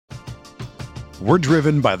We're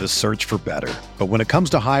driven by the search for better. But when it comes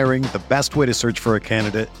to hiring, the best way to search for a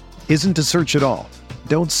candidate isn't to search at all.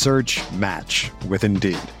 Don't search, match with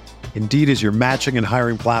Indeed. Indeed is your matching and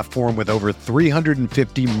hiring platform with over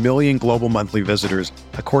 350 million global monthly visitors,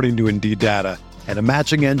 according to Indeed data, and a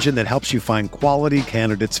matching engine that helps you find quality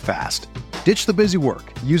candidates fast. Ditch the busy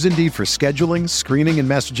work. Use Indeed for scheduling, screening, and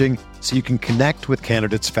messaging so you can connect with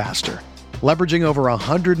candidates faster. Leveraging over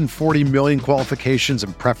 140 million qualifications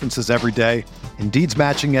and preferences every day, Indeed's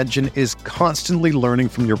matching engine is constantly learning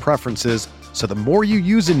from your preferences, so the more you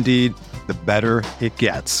use Indeed, the better it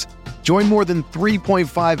gets. Join more than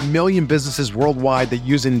 3.5 million businesses worldwide that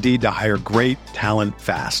use Indeed to hire great talent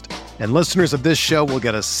fast. And listeners of this show will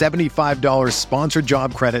get a $75 sponsored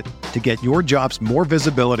job credit to get your jobs more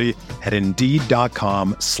visibility at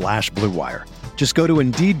Indeed.com/Blue Wire. Just go to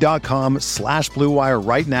Indeed.com/Blue Wire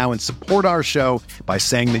right now and support our show by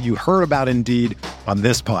saying that you heard about Indeed on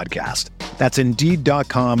this podcast. That's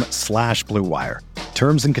Indeed.com/Blue Wire.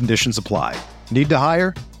 Terms and conditions apply. Need to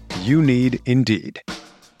hire? You need Indeed.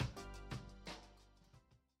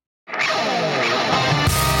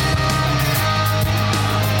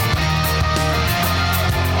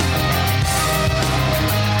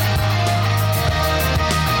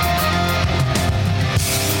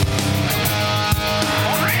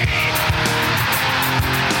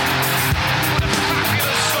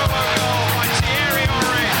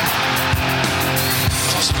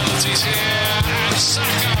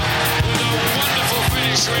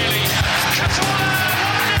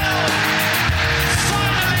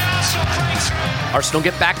 Arsenal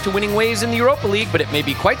get back to winning ways in the Europa League, but it may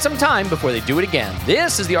be quite some time before they do it again.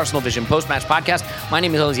 This is the Arsenal Vision post-match podcast. My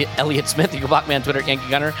name is Elliot Smith. You can block me on Twitter at Yankee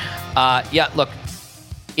Gunner. Look,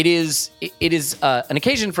 it is an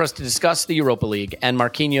occasion for us to discuss the Europa League and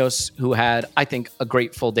Marquinhos, who had, I think, a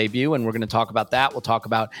great full debut, and we're going to talk about that. We'll talk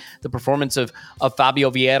about the performance of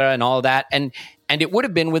Fabio Vieira and all of that, and it would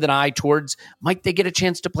have been with an eye towards, might they get a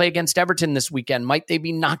chance to play against Everton this weekend? Might they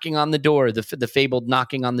be knocking on the door, the fabled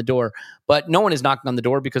knocking on the door? But no one is knocking on the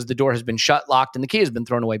door because the door has been shut, locked, and the key has been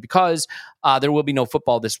thrown away because there will be no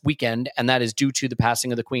football this weekend, and that is due to the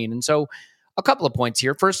passing of the Queen. And so a couple of points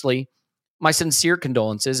here. Firstly, my sincere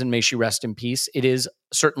condolences, and may she rest in peace. It is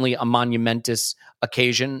certainly a monumentous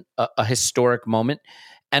occasion, a historic moment.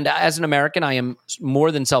 And as an American, I am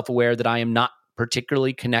more than self-aware that I am not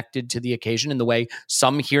particularly connected to the occasion in the way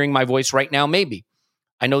some hearing my voice right now may be.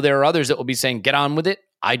 I know there are others that will be saying, get on with it.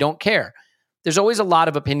 I don't care. There's always a lot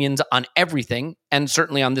of opinions on everything, and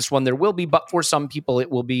certainly on this one there will be, but for some people it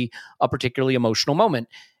will be a particularly emotional moment.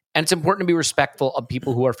 And it's important to be respectful of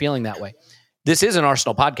people who are feeling that way. This is an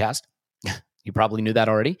Arsenal podcast. You probably knew that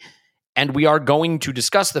already. And we are going to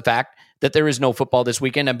discuss the fact that there is no football this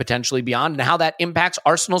weekend and potentially beyond, and how that impacts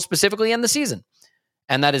Arsenal specifically and the season.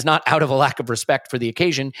 And that is not out of a lack of respect for the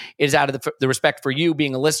occasion. It is out of the respect for you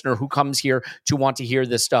being a listener who comes here to want to hear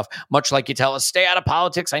this stuff. Much like you tell us, stay out of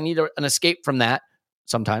politics. I need an escape from that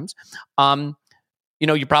sometimes.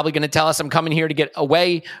 You're probably going to tell us I'm coming here to get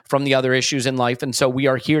away from the other issues in life. And so we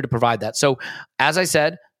are here to provide that. So as I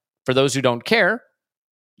said, for those who don't care,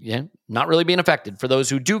 not really being affected. For those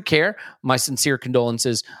who do care, my sincere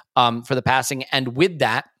condolences for the passing. And with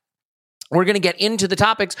that, we're going to get into the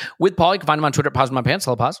topics with Paul. You can find him on Twitter at Pause My Pants.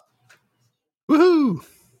 Hello, Pause. Woohoo!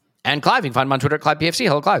 And Clive. You can find him on Twitter at ClivePFC.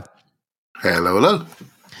 Hello, Clive. Hello.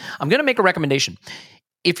 I'm going to make a recommendation.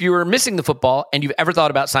 If you're missing the football and you've ever thought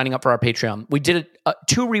about signing up for our Patreon, we did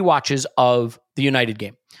 2 rewatches of the United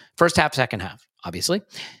game. First half, second half, obviously.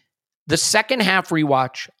 The second half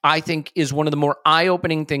rewatch, I think, is one of the more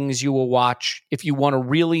eye-opening things you will watch if you want to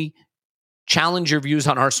really challenge your views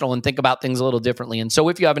on Arsenal and think about things a little differently. And so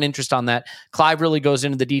if you have an interest on that, Clive really goes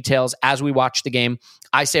into the details as we watch the game.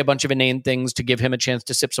 I say a bunch of inane things to give him a chance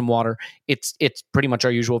to sip some water. It's pretty much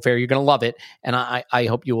our usual fare. You're going to love it, and I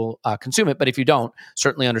hope you will consume it. But if you don't,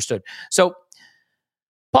 certainly understood. So,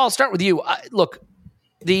 Paul, I'll start with you. Look,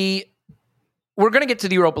 we're going to get to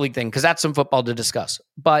the Europa League thing because that's some football to discuss.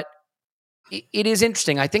 But it is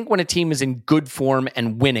interesting. I think when a team is in good form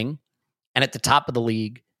and winning and at the top of the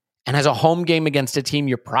league and has a home game against a team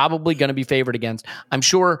you're probably going to be favored against, I'm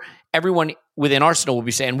sure everyone within Arsenal will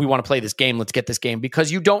be saying, we want to play this game. Let's get this game,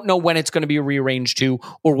 because you don't know when it's going to be rearranged to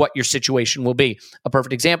or what your situation will be. A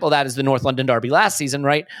perfect example of that is the North London Derby last season,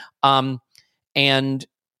 right? And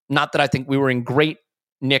not that I think we were in great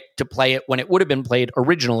nick to play it when it would have been played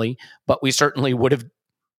originally, but we certainly would have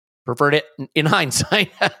preferred it in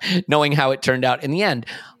hindsight, knowing how it turned out in the end.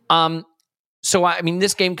 So, I mean,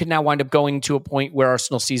 this game could now wind up going to a point where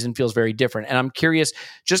Arsenal's season feels very different. And I'm curious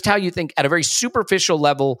just how you think, at a very superficial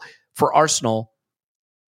level for Arsenal,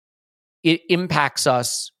 it impacts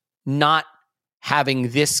us not having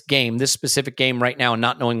this specific game right now and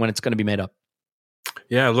not knowing when it's going to be made up?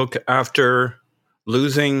 Yeah, look, after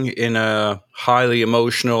losing in a highly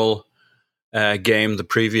emotional game the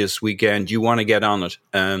previous weekend, you want to get on it.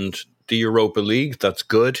 And the Europa League, that's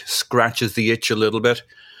good, scratches the itch a little bit.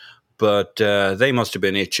 But they must have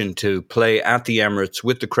been itching to play at the Emirates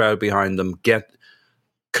with the crowd behind them, get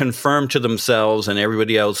confirmed to themselves and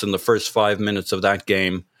everybody else in the first 5 minutes of that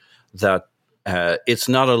game that it's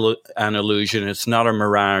not an illusion, it's not a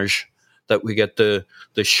mirage, that we get the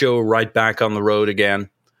show right back on the road again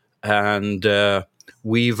and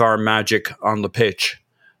weave our magic on the pitch.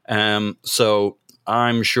 So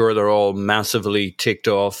I'm sure they're all massively ticked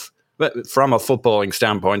off from a footballing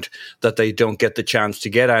standpoint that they don't get the chance to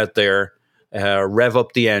get out there, rev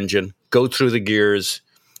up the engine, go through the gears,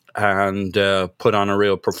 and put on a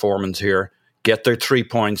real performance here. Get their 3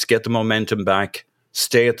 points, get the momentum back,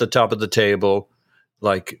 stay at the top of the table.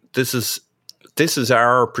 Like, this is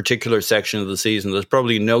our particular section of the season. There's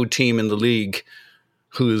probably no team in the league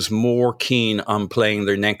who's more keen on playing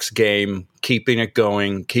their next game, keeping it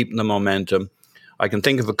going, keeping the momentum. I can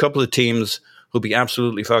think of a couple of teams who'll be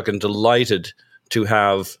absolutely fucking delighted to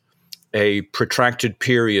have a protracted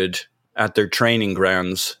period at their training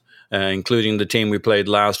grounds, including the team we played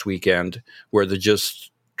last weekend, where they're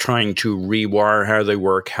just trying to rewire how they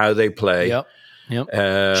work, how they play. Yep.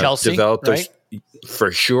 Chelsea, develop right?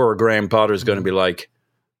 For sure, Graham Potter's going to be like,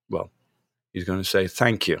 well, he's going to say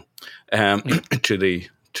thank you to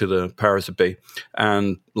the powers that be,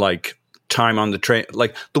 and like time on the train.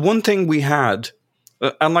 Like the one thing we had,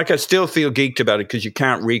 and like I still feel geeked about it because you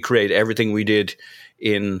can't recreate everything we did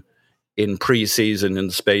in pre-season in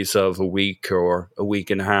the space of a week or a week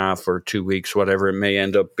and a half or 2 weeks, whatever it may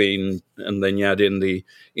end up being, and then you add in the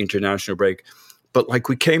international break. But like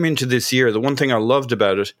we came into this year, the one thing I loved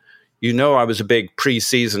about it, I was a big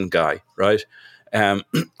pre-season guy, right? I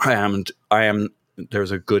am.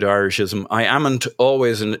 There's a good Irishism. I amn't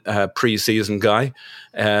always a pre-season guy,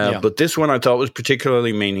 but this one I thought was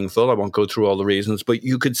particularly meaningful. I won't go through all the reasons, but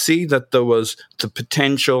you could see that there was the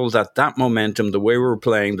potential, that momentum, the way we were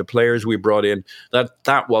playing, the players we brought in,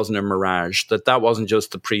 that wasn't a mirage, that wasn't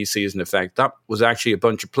just the pre-season effect. That was actually a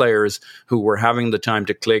bunch of players who were having the time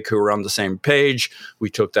to click, who were on the same page.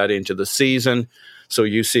 We took that into the season. So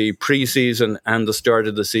you see pre-season and the start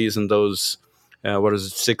of the season, those,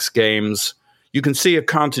 6 games, you can see a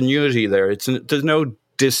continuity there. There's no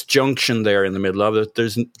disjunction there in the middle of it.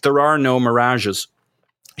 There are no mirages.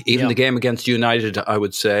 Even the game against United, I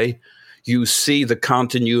would say, you see the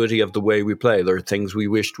continuity of the way we play. There are things we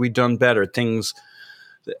wished we'd done better, things,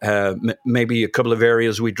 maybe a couple of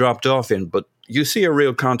areas we dropped off in, but you see a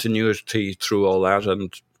real continuity through all that.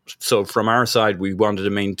 And so from our side, we wanted to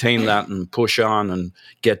maintain that and push on and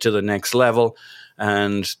get to the next level.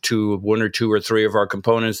 And to 1 or 2 or 3 of our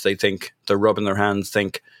components, they think they're rubbing their hands,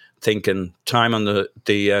 thinking time on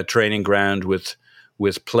the training ground with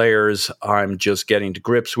players I'm just getting to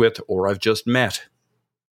grips with or I've just met.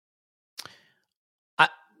 I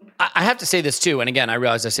have to say this too, and again, I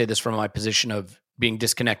realize I say this from my position of being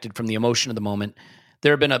disconnected from the emotion of the moment.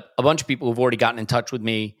 There have been a bunch of people who've already gotten in touch with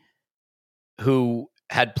me who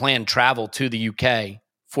had planned travel to the UK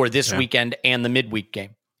for this weekend and the midweek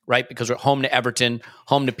game. Right? Because we're home to Everton,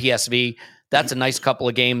 home to PSV. That's a nice couple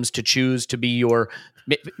of games to choose to be your,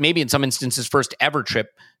 maybe in some instances, first ever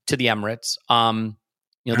trip to the Emirates. And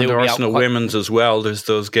the Arsenal women's as well. There's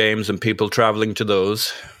those games and people traveling to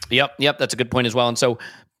those. Yep. That's a good point as well. And so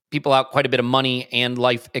people out quite a bit of money and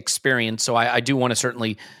life experience. So I do want to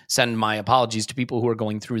certainly send my apologies to people who are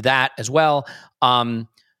going through that as well. The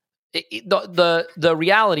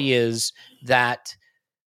reality is that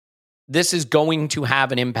this is going to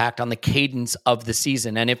have an impact on the cadence of the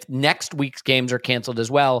season. And if next week's games are canceled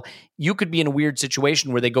as well, you could be in a weird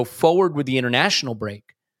situation where they go forward with the international break.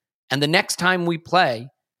 And the next time we play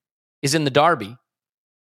is in the Derby,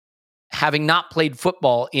 having not played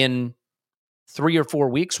football in 3 or 4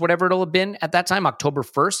 weeks, whatever it'll have been at that time, October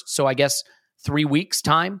 1st. So I guess 3 weeks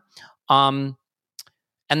time. And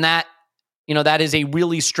that, that is a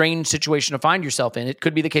really strange situation to find yourself in. It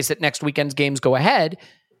could be the case that next weekend's games go ahead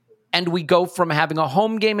and we go from having a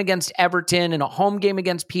home game against Everton and a home game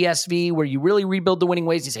against PSV where you really rebuild the winning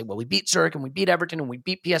ways. You say, well, we beat Zurich and we beat Everton and we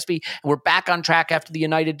beat PSV and we're back on track after the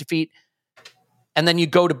United defeat. And then you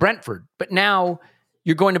go to Brentford. But now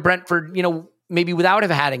you're going to Brentford, maybe without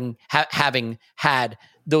having had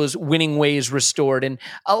those winning ways restored. And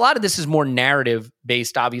a lot of this is more narrative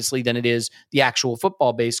based, obviously, than it is the actual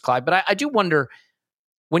football based, Clive. But I do wonder,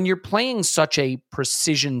 when you're playing such a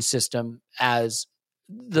precision system as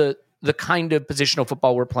the the kind of positional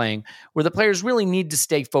football we're playing, where the players really need to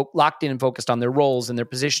stay locked in and focused on their roles and their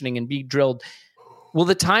positioning and be drilled, will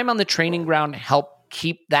the time on the training ground help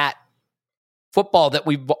keep that football that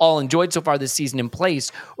we've all enjoyed so far this season in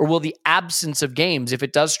place? Or will the absence of games, if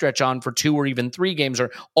it does stretch on for 2 or even 3 games or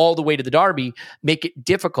all the way to the Derby, make it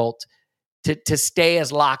difficult to stay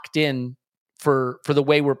as locked in for the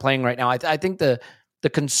way we're playing right now? I think the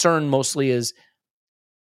concern mostly is,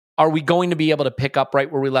 are we going to be able to pick up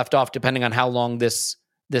right where we left off, depending on how long this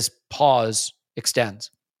pause extends?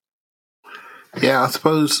 Yeah, I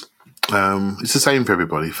suppose it's the same for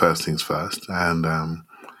everybody, first things first. And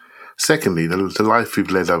secondly, the life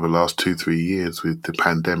we've led over the last 2-3 years with the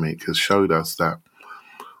pandemic has showed us that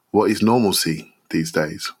what is normalcy these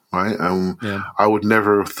days, right? I would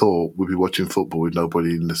never have thought we'd be watching football with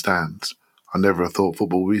nobody in the stands. I never have thought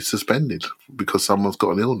football would be suspended because someone's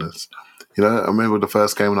got an illness. I remember the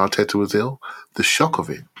first game when Arteta was ill, the shock of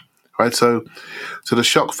it, right? So the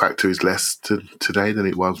shock factor is less today than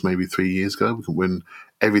it was maybe 3 years ago, when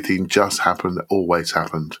everything just happened, always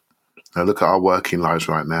happened. Now look at our working lives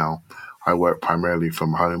right now. I work primarily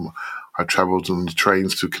from home. I travelled on the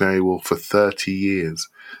trains to Canary Wharf for 30 years.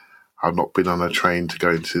 I've not been on a train to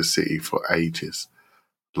go into the city for ages.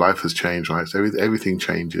 Life has changed, right? So everything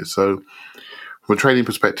changes. So from a training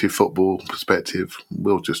perspective, football perspective,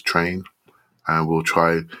 we'll just train and we'll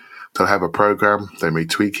try to have a program. They may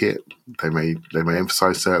tweak it. They may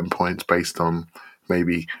emphasize certain points based on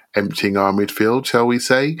maybe emptying our midfield, shall we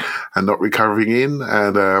say, and not recovering in,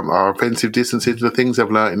 and our offensive distances, the things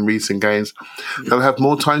I've learned in recent games. They'll have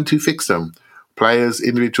more time to fix them.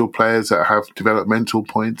 Individual players that have developmental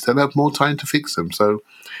points, they'll have more time to fix them. So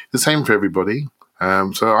the same for everybody.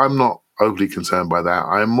 So I'm not overly concerned by that.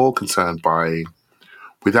 I'm more concerned by,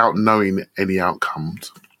 without knowing any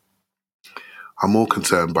outcomes, I'm more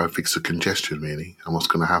concerned by fixture congestion, really, and what's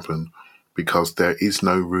going to happen, because there is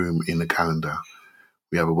no room in the calendar.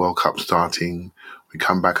 We have a World Cup starting. We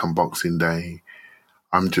come back on Boxing Day.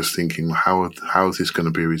 I'm just thinking, how is this going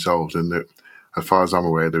to be resolved? And as far as I'm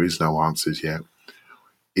aware, there is no answers yet.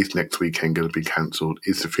 Is next weekend going to be cancelled?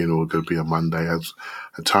 Is the funeral going to be on Monday?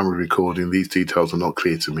 At time of recording, these details are not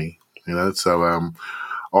clear to me. So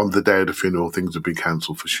on the day of the funeral, things will be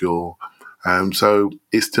cancelled for sure. So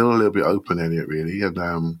it's still a little bit open, Elliot, really.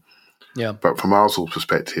 And But from Arsenal's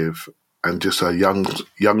perspective, and just a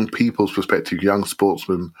young people's perspective, young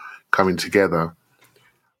sportsmen coming together,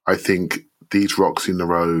 I think these rocks in the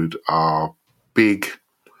road are big,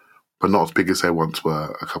 but not as big as they once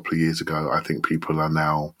were a couple of years ago. I think people are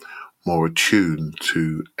now more attuned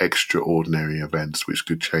to extraordinary events, which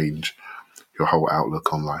could change your whole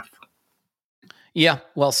outlook on life. Yeah,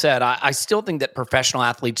 well said. I still think that professional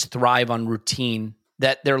athletes thrive on routine,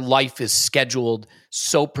 that their life is scheduled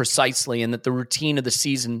so precisely, and that the routine of the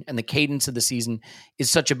season and the cadence of the season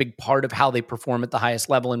is such a big part of how they perform at the highest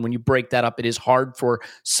level. And when you break that up, it is hard for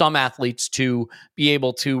some athletes to be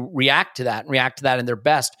able to react to that in their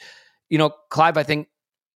best. Clive, I think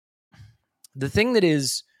the thing that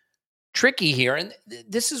is tricky here, and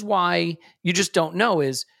this is why you just don't know,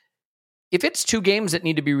 is if it's 2 games that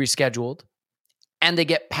need to be rescheduled and they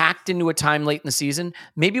get packed into a time late in the season,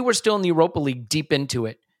 maybe we're still in the Europa League deep into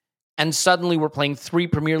it, and suddenly we're playing 3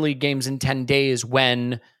 Premier League games in 10 days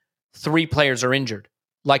when 3 players are injured,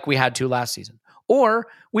 like we had to last season. Or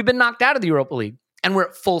we've been knocked out of the Europa League and we're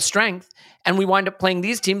at full strength, and we wind up playing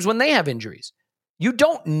these teams when they have injuries. You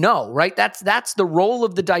don't know, right? That's the roll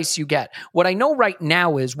of the dice you get. What I know right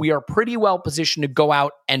now is we are pretty well positioned to go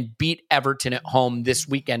out and beat Everton at home this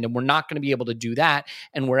weekend, and we're not going to be able to do that.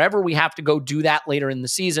 And wherever we have to go do that later in the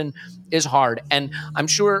season is hard. And I'm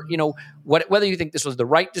sure, whether you think this was the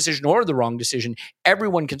right decision or the wrong decision,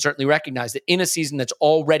 everyone can certainly recognize that in a season that's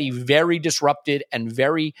already very disrupted and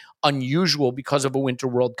very unusual because of a Winter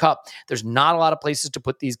World Cup, there's not a lot of places to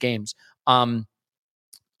put these games.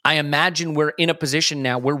 I imagine we're in a position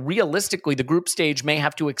now where realistically the group stage may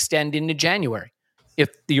have to extend into January if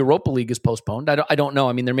the Europa League is postponed. I don't know.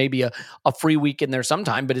 I mean, there may be a free week in there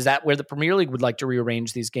sometime, but is that where the Premier League would like to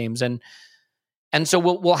rearrange these games? And so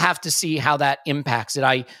we'll have to see how that impacts it.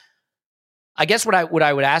 I guess what I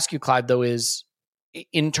would ask you, Clive, though, is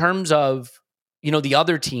in terms of, the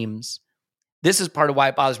other teams, this is part of why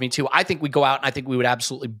it bothers me too. I think we go out and I think we would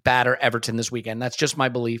absolutely batter Everton this weekend. That's just my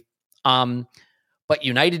belief. But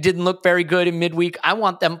United didn't look very good in midweek. I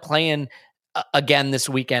want them playing again this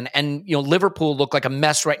weekend. And, Liverpool look like a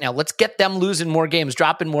mess right now. Let's get them losing more games,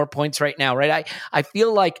 dropping more points right now, right? I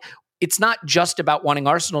feel like it's not just about wanting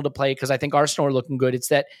Arsenal to play, because I think Arsenal are looking good. It's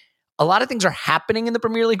that a lot of things are happening in the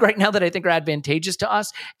Premier League right now that I think are advantageous to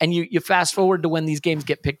us. And you fast forward to when these games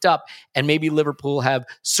get picked up, and maybe Liverpool have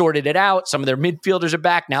sorted it out. Some of their midfielders are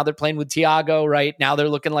back. Now they're playing with Thiago, right? Now they're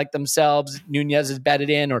looking like themselves. Nunez is bedded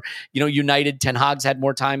in, or, United, Ten Hag's had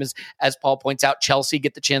more time, as Paul points out. Chelsea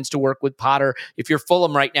get the chance to work with Potter. If you're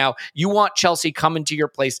Fulham right now, you want Chelsea coming to your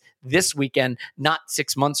place this weekend, not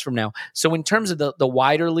 6 months from now. So in terms of the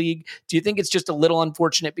wider league, do you think it's just a little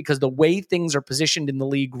unfortunate because the way things are positioned in the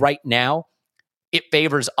league right now, it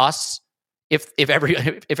favors us if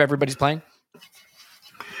everybody's playing?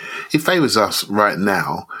 It favours us right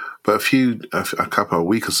now, but a couple of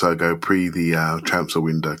weeks or so ago, pre the transfer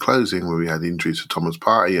window closing, where we had injuries to Thomas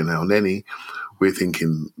Partey and El Neni, we're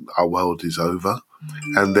thinking our world is over.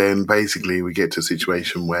 And then basically we get to a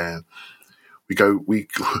situation where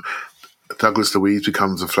Douglas Luiz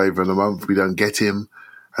becomes a flavour of the month. We don't get him,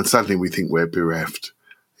 and suddenly we think we're bereft.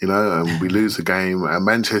 And we lose the game. And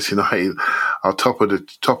Manchester United are top of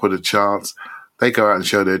the charts. They go out and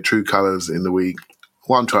show their true colours in the week.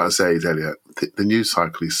 What I'm trying to say is, Elliot, the news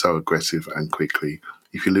cycle is so aggressive and quickly.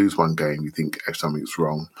 If you lose one game, you think something's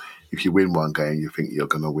wrong. If you win one game, you think you're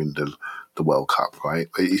going to win the World Cup, right?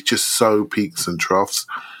 It's just so peaks and troughs.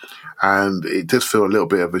 And it does feel a little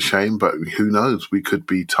bit of a shame, but who knows? We could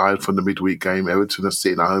be tired from the midweek game. Everton are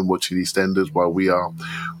sitting at home watching EastEnders while we are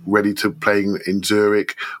ready to play in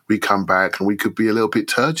Zurich. We come back and we could be a little bit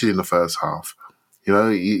turgid in the first half. You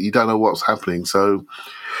don't know what's happening. So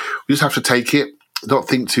we just have to take it, not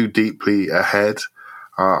think too deeply ahead.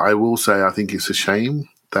 I will say I think it's a shame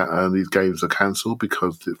that these games are cancelled,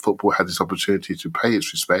 because football had this opportunity to pay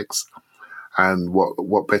its respects. And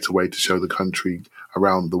what better way to show the country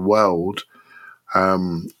around the world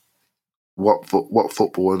what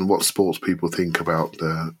football and what sports people think about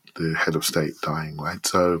the head of state dying, right?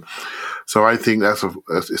 So I think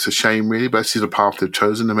it's a shame, really, but this is a path they've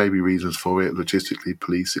chosen. There may be reasons for it, logistically,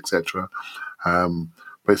 police, etc.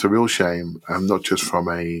 But it's a real shame, not just from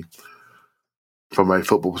a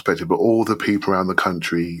football perspective, but all the people around the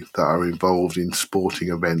country that are involved in sporting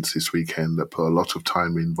events this weekend that put a lot of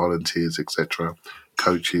time in, volunteers, etc.,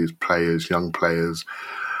 coaches, players, young players,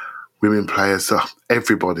 women players. So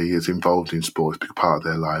everybody is involved in sport. It's a big part of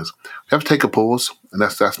their lives. We have to take a pause, and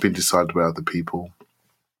that's been decided by other people.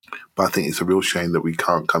 But I think it's a real shame that we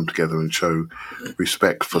can't come together and show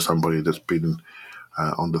respect for somebody that's been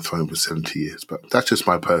on the throne for 70 years. But that's just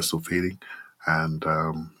my personal feeling. And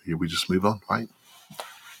we just move on, right?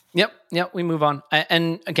 Yep, we move on.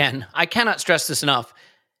 And again, I cannot stress this enough.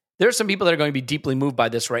 There are some people that are going to be deeply moved by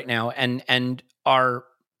this right now and are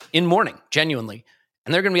in mourning, genuinely.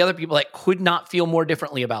 And there are going to be other people that could not feel more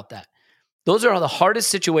differently about that. Those are the hardest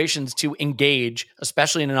situations to engage,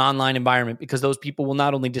 especially in an online environment, because those people will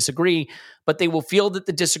not only disagree, but they will feel that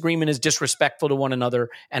the disagreement is disrespectful to one another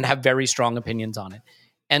and have very strong opinions on it.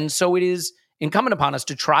 And so it is incumbent upon us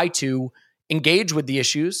to try to engage with the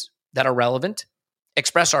issues that are relevant,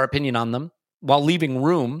 express our opinion on them, while leaving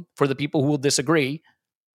room for the people who will disagree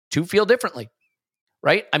to feel differently,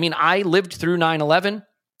 right? I mean, I lived through 9/11.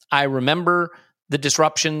 I remember the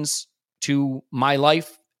disruptions to my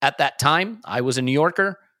life at that time. I was a New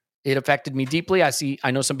Yorker. It affected me deeply.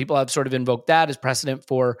 I know some people have sort of invoked that as precedent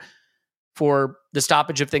for the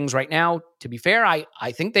stoppage of things right now. To be fair,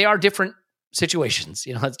 I think they are different situations.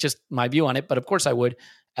 That's just my view on it. But of course I would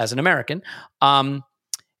as an American.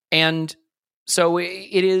 And so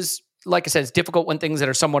it is, like I said, it's difficult when things that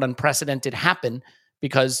are somewhat unprecedented happen,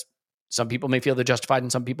 because some people may feel they're justified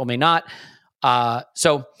and some people may not.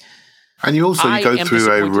 And you go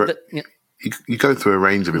through you go through a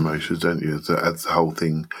range of emotions, don't you? As the whole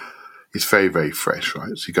thing is very, very fresh,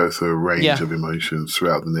 right? So you go through a range of emotions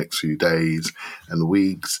throughout the next few days and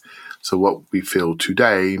weeks. So what we feel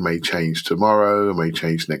today may change tomorrow, may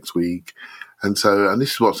change next week. And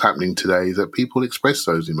this is what's happening today, is that people express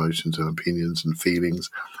those emotions and opinions and feelings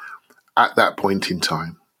at that point in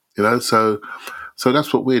time. So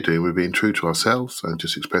that's what we're doing. We're being true to ourselves and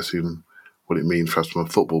just expressing what it means for us from a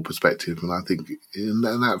football perspective. And I think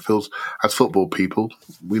that feels, as football people,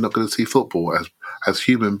 we're not going to see football. As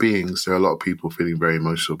human beings, there are a lot of people feeling very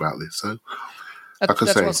emotional about this. So, like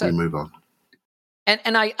I say, we move on.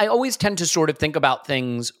 And I always tend to sort of think about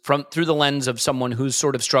things through the lens of someone who's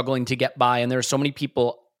sort of struggling to get by. And there are so many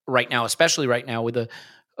people right now, especially right now with a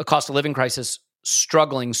cost of living crisis,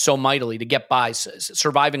 struggling so mightily to get by,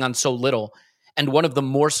 surviving on so little. And one of the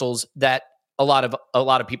morsels that a lot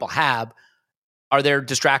of people have are their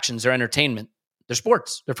distractions, their entertainment, their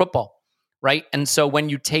sports, their football, right? And so when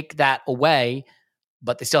you take that away,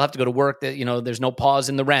 but they still have to go to work, there's no pause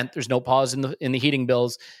in the rent, there's no pause in the heating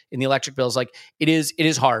bills, in the electric bills. Like it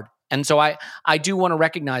is hard. And so I do want to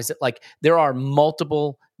recognize that like there are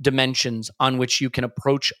multiple dimensions on which you can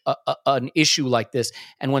approach an issue like this.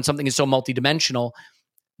 And when something is so multidimensional,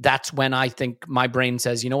 that's when I think my brain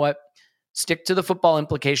says, you know what, stick to the football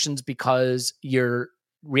implications because you're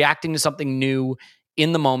reacting to something new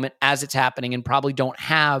in the moment as it's happening and probably don't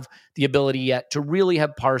have the ability yet to really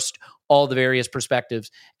have parsed all the various perspectives.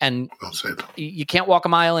 And you can't walk a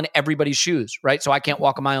mile in everybody's shoes, right? So I can't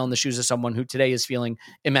walk a mile in the shoes of someone who today is feeling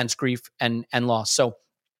immense grief and loss. So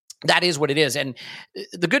that is what it is. And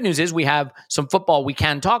the good news is we have some football we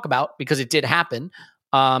can talk about because it did happen.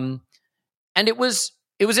 And it was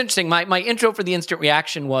interesting. My intro for the instant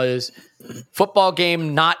reaction was football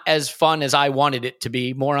game not as fun as I wanted it to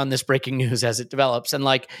be. More on this breaking news as it develops. And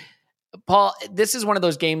like, Paul, this is one of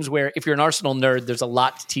those games where if you're an Arsenal nerd, there's a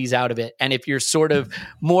lot to tease out of it. And if you're sort of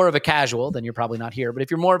more of a casual, then you're probably not here. But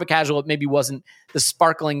if you're more of a casual, it maybe wasn't the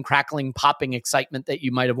sparkling, crackling, popping excitement that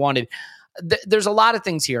you might have wanted. There's a lot of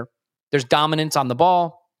things here. There's dominance on the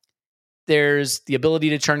ball. There's the ability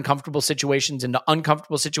to turn comfortable situations into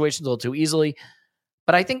uncomfortable situations a little too easily.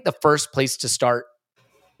 But I think the first place to start,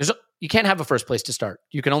 you can't have a first place to start.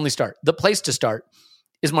 You can only start. The place to start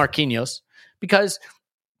is Marquinhos, because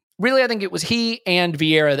really I think it was he and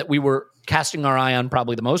Vieira that we were casting our eye on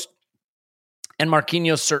probably the most. And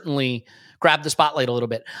Marquinhos certainly grabbed the spotlight a little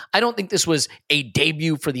bit. I don't think this was a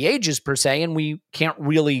debut for the ages per se, and we can't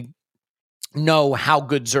really know how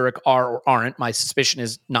good Zurich are or aren't. My suspicion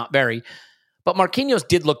is not very. But Marquinhos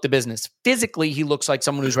did look the business. Physically, he looks like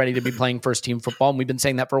someone who's ready to be playing first-team football, and we've been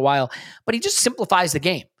saying that for a while. But he just simplifies the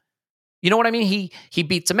game. You know what I mean? He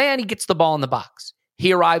beats a man, he gets the ball in the box.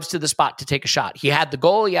 He arrives to the spot to take a shot. He had the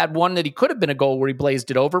goal. He had one that he could have been a goal where he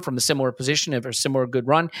blazed it over from a similar position of a similar good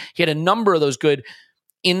run. He had a number of those good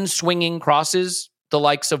in-swinging crosses, the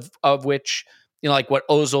likes of which, you know, like what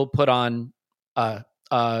Ozil put on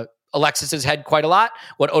Alexis's head quite a lot,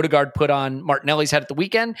 what Odegaard put on Martinelli's head at the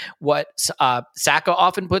weekend, what Saka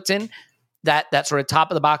often puts in, that sort of top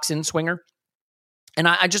of the box in swinger. And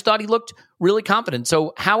I just thought he looked really confident.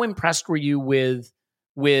 So how impressed were you with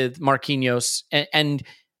Marquinhos and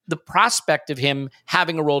the prospect of him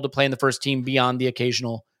having a role to play in the first team beyond the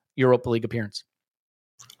occasional Europa League appearance?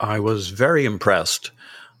 I was very impressed.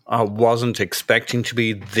 I wasn't expecting to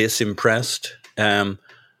be this impressed. I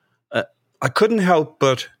couldn't help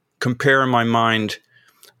but compare in my mind,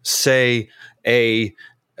 say, a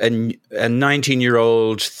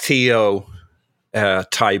 19-year-old Theo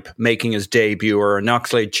type making his debut, or an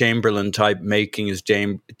Oxlade-Chamberlain type making his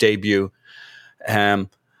debut, and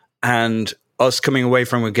us coming away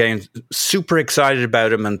from a game super excited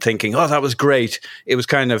about him and thinking, oh, that was great. It was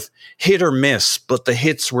kind of hit or miss, but the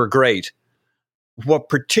hits were great. What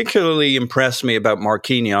particularly impressed me about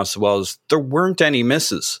Marquinhos was there weren't any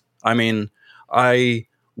misses. I mean, I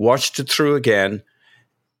watched it through again.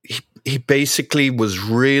 He basically was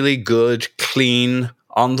really good, clean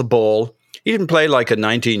on the ball. He didn't play like a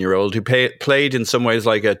 19-year-old. He played in some ways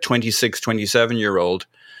like a 26, 27-year-old.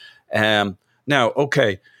 Now,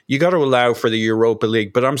 okay, you got to allow for the Europa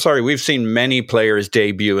League, but I'm sorry, we've seen many players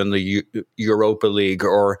debut in the Europa League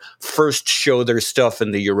or first show their stuff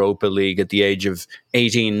in the Europa League at the age of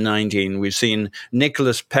 18, 19. We've seen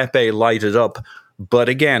Nicolas Pepe light it up, but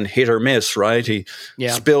again, hit or miss, right? He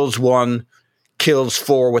spills one, kills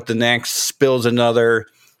four with the next, spills another,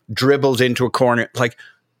 dribbles into a corner. Like,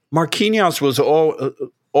 Marquinhos was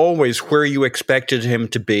always where you expected him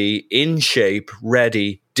to be, in shape,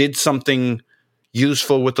 ready, did something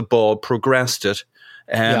useful with the ball, progressed it.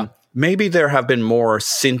 Maybe there have been more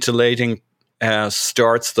scintillating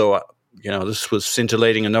starts, though. You know, this was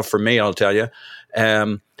scintillating enough for me, I'll tell you.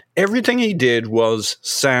 Everything he did was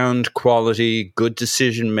sound quality, good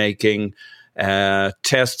decision-making,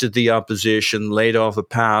 tested the opposition, laid off a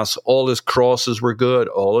pass. All his crosses were good.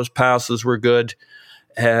 All his passes were good.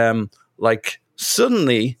 Like,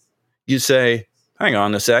 suddenly you say, hang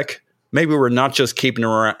on a sec. Maybe we're not just keeping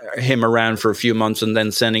him around for a few months and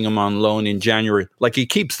then sending him on loan in January. Like, he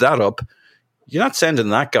keeps that up. You're not sending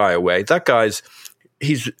that guy away. That guy's...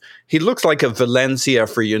 He looks like a Valencia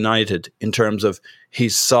for United in terms of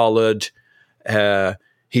he's solid.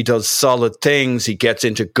 He does solid things. He gets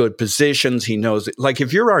into good positions. He knows it. Like,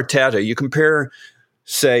 if you're Arteta, you compare,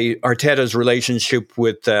 say, Arteta's relationship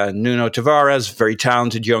with Nuno Tavares, very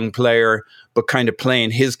talented young player, but kind of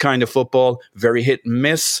playing his kind of football, very hit and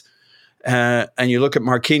miss. And you look at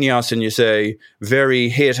Marquinhos and you say, very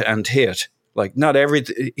hit and hit. Like, not every...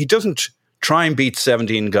 He doesn't try and beat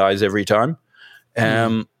 17 guys every time.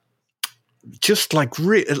 Just like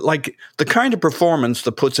the kind of performance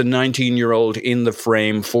that puts a 19-year-old in the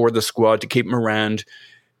frame for the squad to keep him around,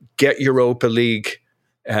 get Europa League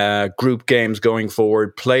group games going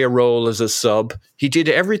forward, play a role as a sub. He did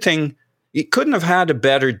everything. He couldn't have had a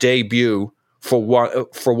better debut for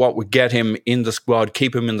what would get him in the squad,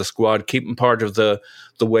 keep him in the squad, keep him part of the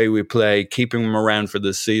way we play, keeping him around for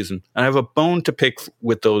this season. And I have a bone to pick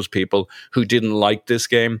with those people who didn't like this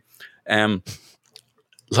game. Have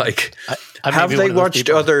they watched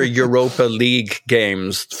other Europa League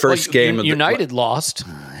games? First game of United lost.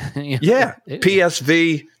 Yeah,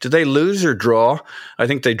 PSV. Did they lose or draw? I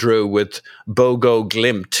think they drew with Bodo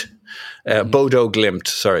Glimt.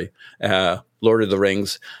 Sorry, Lord of the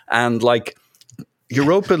Rings, and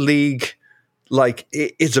Europa League.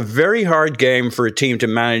 It's a very hard game for a team to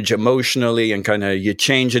manage emotionally, and kind of you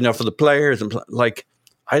change enough of the players, and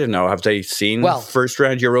I don't know. Have they seen first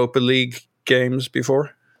round Europa League games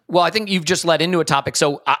before? Well, I think you've just led into a topic.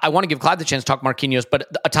 So I want to give Clive the chance to talk Marquinhos, but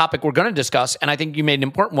a topic we're going to discuss, and I think you made an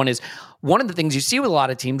important one, is one of the things you see with a lot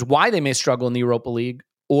of teams, why they may struggle in the Europa League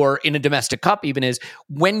or in a domestic cup even, is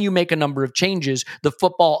when you make a number of changes, the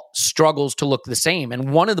football struggles to look the same.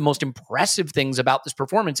 And one of the most impressive things about this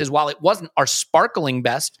performance is while it wasn't our sparkling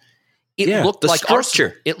best, it looked like structure.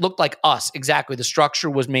 Arsenal. It looked like us. Exactly. The structure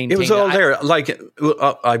was maintained. It was all there. I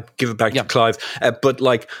give it back to Clive. But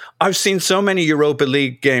I've seen so many Europa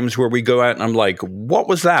League games where we go out and I'm like, what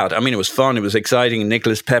was that? I mean, it was fun. It was exciting.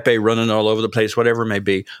 Nicolas Pepe running all over the place, whatever it may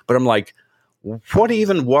be. But I'm like, what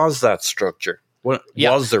even was that structure?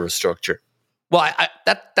 Was there a structure? Well,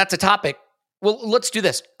 that's a topic. Well, let's do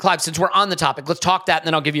this. Clive, since we're on the topic, let's talk that, and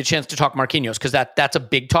then I'll give you a chance to talk Marquinhos, because that's a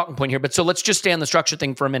big talking point here. But so let's just stay on the structure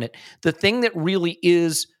thing for a minute. The thing that really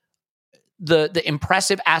is the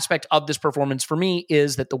impressive aspect of this performance for me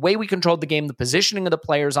is that the way we controlled the game, the positioning of the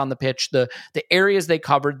players on the pitch, the areas they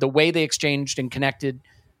covered, the way they exchanged and connected,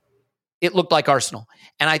 it looked like Arsenal.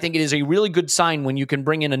 And I think it is a really good sign when you can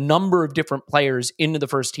bring in a number of different players into the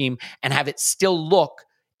first team and have it still look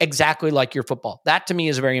exactly like your football. That to me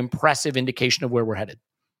is a very impressive indication of where we're headed.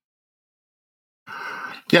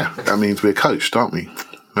 Yeah, that means we're coached, aren't we?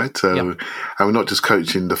 Right. So, and we're not just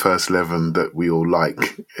coaching the first 11 that we all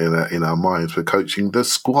like in our minds. We're coaching the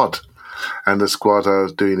squad, and the squad are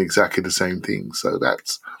doing exactly the same thing. So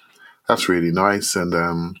that's really nice.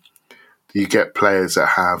 And you get players that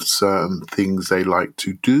have certain things they like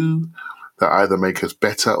to do that either make us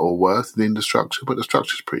better or worse than the structure. But the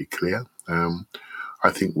structure is pretty clear. I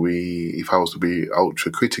think if I was to be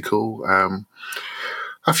ultra critical,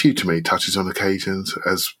 a few too many touches on occasions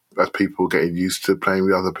as people getting used to playing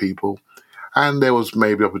with other people. And there was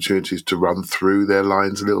maybe opportunities to run through their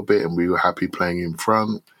lines a little bit, and we were happy playing in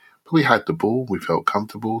front. But we had the ball, we felt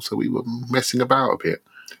comfortable, so we were messing about a bit.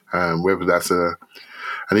 Whether that's an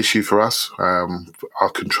issue for us, our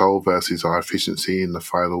control versus our efficiency in the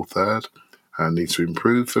final third needs to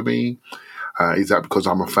improve for me. Is that because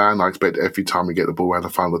I'm a fan? I expect every time we get the ball around the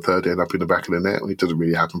final third, to end up in the back of the net. And it doesn't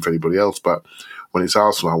really happen for anybody else. But when it's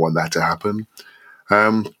Arsenal, I want that to happen.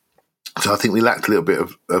 So I think we lacked a little bit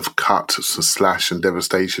of cut, slash, and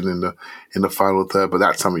devastation in the final third. But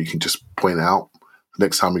that's something you can just point out.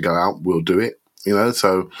 Next time we go out, we'll do it.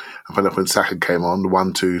 So I found out when Saka came on, the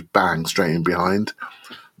 1-2, bang, straight in behind.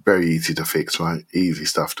 Very easy to fix, right? Easy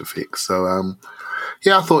stuff to fix. So,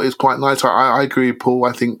 yeah, I thought it was quite nice. I agree, Paul.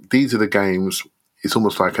 I think these are the games, it's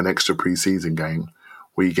almost like an extra pre-season game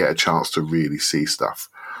where you get a chance to really see stuff.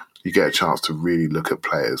 You get a chance to really look at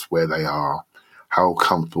players, where they are, how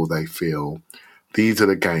comfortable they feel. These are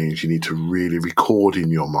the games you need to really record in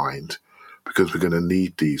your mind, because we're going to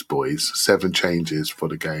need these boys. 7 changes for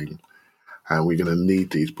the game. And we're going to need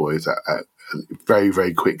these boys very,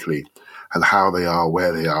 very quickly. And how they are,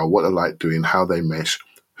 where they are, what they're like doing, how they mesh,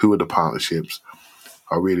 who are the partnerships,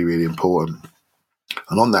 are really, really important.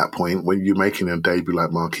 And on that point, when you're making a debut like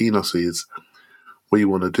Marquinhos is, what you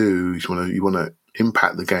want to do is you want to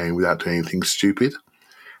impact the game without doing anything stupid.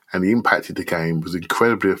 And he impacted the game, was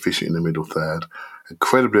incredibly efficient in the middle third,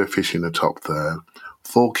 incredibly efficient in the top third,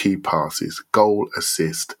 4 key passes, goal,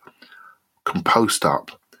 assist, can post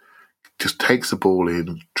up, just takes the ball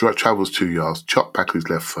in, travels 2 yards, chop back with his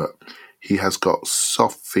left foot. He has got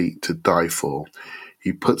soft feet to die for.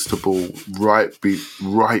 He puts the ball right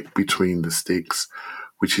between the sticks,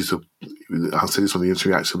 which is I said this on the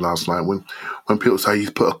instant reaction last night. When people say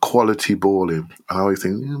he's put a quality ball in, I always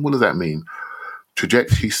think, what does that mean?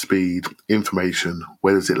 Trajectory, speed, information,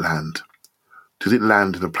 where does it land? Does it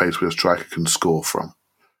land in a place where a striker can score from?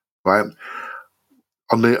 Right?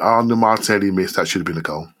 On the Martinelli miss, that should have been a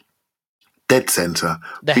goal. dead centre,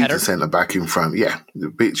 The beat header? the centre back in front. Yeah,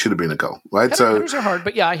 it should have been a goal, right? Headers are hard,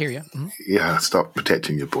 but yeah, I hear you. Mm-hmm. Yeah, stop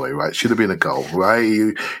protecting your boy, right? Should have been a goal,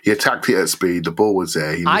 right? He attacked it at speed. The ball was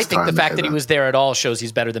there. I think the fact that he was there at all shows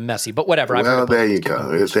he's better than Messi, but whatever. Well, there you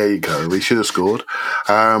go. There you go. We should have scored.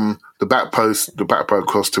 The back post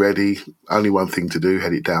cross to Eddie. Only one thing to do: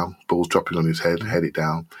 head it down. Ball's dropping on his head. Head it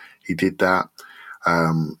down. He did that.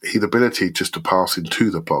 His ability just to pass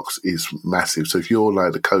into the box is massive. So if you're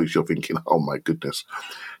like the coach, you're thinking, "Oh my goodness,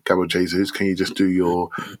 Gabriel Jesus, can you just do your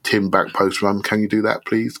Tim back post run? Can you do that,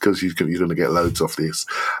 please? Because you're going to get loads off this."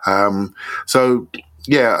 So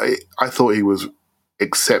yeah, I thought he was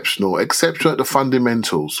exceptional at the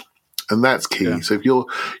fundamentals, and that's key. Yeah. So if you're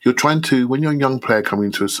trying to, when you're a young player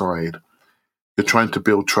coming to a side, you're trying to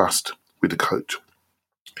build trust with the coach.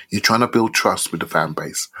 You're trying to build trust with the fan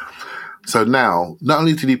base. So now, not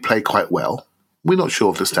only did he play quite well, we're not sure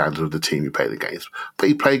of the standard of the team he played against, but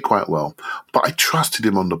he played quite well. But I trusted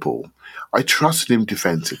him on the ball. I trusted him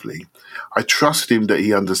defensively. I trusted him that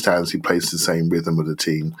he understands he plays the same rhythm of the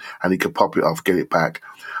team and he can pop it off, get it back.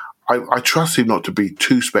 I trust him not to be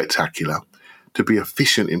too spectacular, to be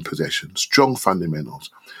efficient in possession, strong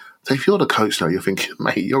fundamentals. So if you're the coach now, you're thinking,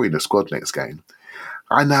 mate, you're in the squad next game.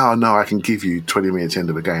 I now know I can give you 20 minutes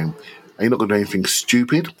end of a game. And you're not going to do anything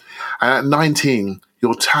stupid. And at 19,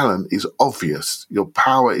 your talent is obvious. Your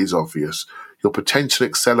power is obvious. Your potential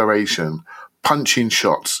acceleration, punching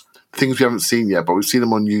shots, things we haven't seen yet, but we've seen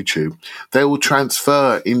them on YouTube. They will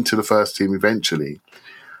transfer into the first team eventually.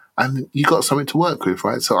 And you got something to work with,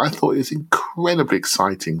 right? So I thought it was incredibly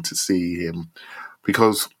exciting to see him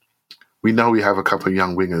because we know we have a couple of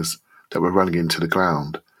young wingers that were running into the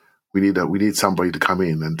ground. We need somebody to come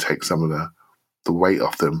in and take some of the weight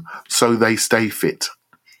off them so they stay fit.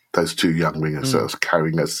 Those two young wingers that are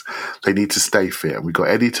carrying us, they need to stay fit. And we've got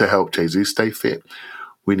Eddie to help Jesus stay fit.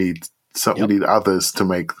 We need we need others to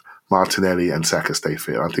make Martinelli and Saka stay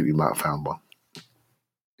fit. I think we might have found one.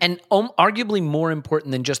 And arguably more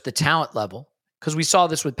important than just the talent level, because we saw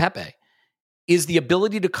this with Pepe, is the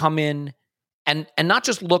ability to come in and not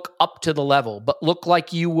just look up to the level, but look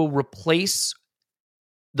like you will replace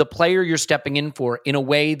the player you're stepping in for in a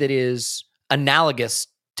way that is analogous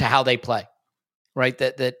to how they play, right?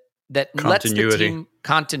 That lets the team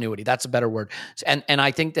continuity. That's a better word. And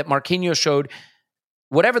I think that Marquinhos showed,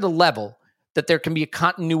 whatever the level, that there can be a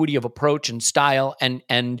continuity of approach and style,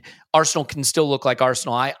 and Arsenal can still look like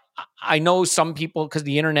Arsenal. I know some people, because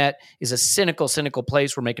the internet is a cynical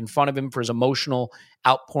place. We're making fun of him for his emotional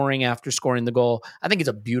outpouring after scoring the goal. I think it's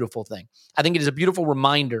a beautiful thing. I think it is a beautiful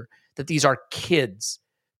reminder that these are kids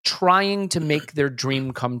trying to make their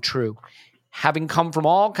dream come true, having come from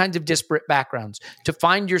all kinds of disparate backgrounds, to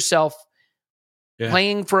find yourself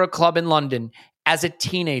playing for a club in London as a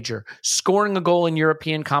teenager, scoring a goal in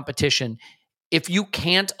European competition. If you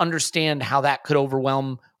can't understand how that could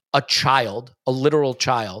overwhelm a child, a literal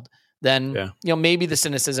child, then maybe the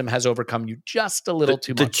cynicism has overcome you just a little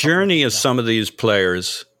too much. The journey of some of these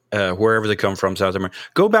players, wherever they come from, South America,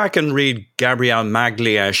 go back and read Gabriel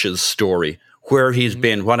Magalhães's story, where he's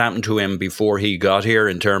been, what happened to him before he got here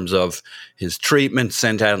in terms of his treatment,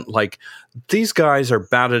 sent out. Like, these guys are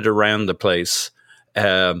battered around the place,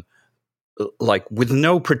 like with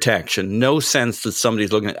no protection, no sense that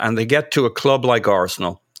somebody's looking at, and they get to a club like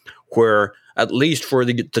Arsenal, where at least for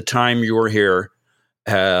the time you're here,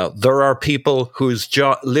 there are people whose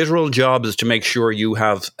literal job is to make sure you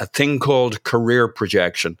have a thing called career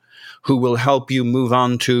projection, who will help you move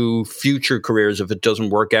on to future careers if it doesn't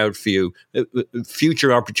work out for you,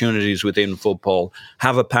 future opportunities within football,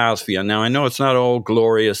 have a path for you. Now, I know it's not all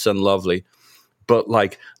glorious and lovely, but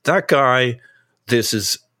like that guy, this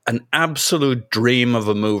is an absolute dream of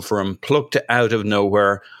a move for him, plucked out of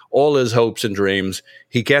nowhere, all his hopes and dreams.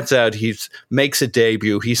 He gets out, he makes a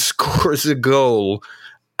debut, he scores a goal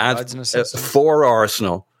for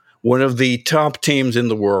Arsenal, one of the top teams in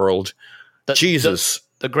the world.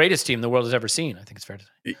 The greatest team the world has ever seen, I think it's fair to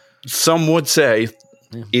say. Some would say,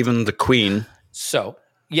 even the Queen. So,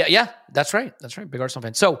 yeah, that's right. Big Arsenal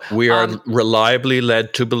fan. So we are reliably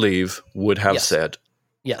led to believe, would have said.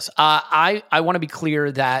 Yes. I want to be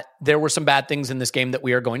clear that there were some bad things in this game that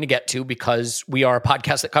we are going to get to, because we are a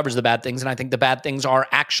podcast that covers the bad things, and I think the bad things are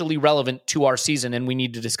actually relevant to our season, and we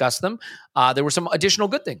need to discuss them. There were some additional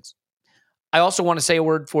good things. I also want to say a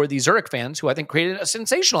word for the Zurich fans, who I think created a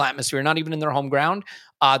sensational atmosphere, not even in their home ground.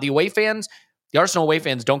 The away fans, the Arsenal away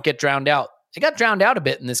fans, don't get drowned out. They got drowned out a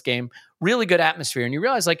bit in this game. Really good atmosphere. And you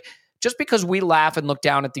realize, like, just because we laugh and look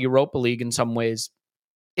down at the Europa League in some ways,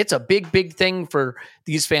 it's a big, big thing for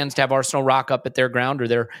these fans to have Arsenal rock up at their ground, or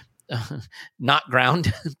their not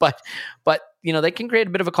ground, but they can create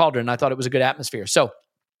a bit of a cauldron. I thought it was a good atmosphere. So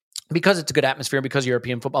because it's a good atmosphere, because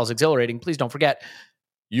European football is exhilarating, please don't forget,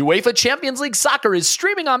 UEFA Champions League Soccer is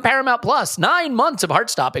streaming on Paramount Plus. 9 months of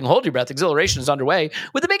heart-stopping, hold your breath exhilaration is underway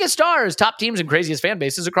with the biggest stars, top teams, and craziest fan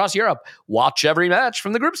bases across Europe. Watch every match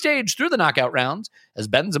from the group stage through the knockout rounds as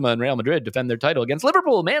Benzema and Real Madrid defend their title against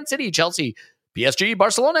Liverpool, Man City, Chelsea, PSG,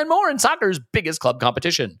 Barcelona, and more in soccer's biggest club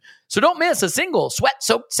competition. So don't miss a single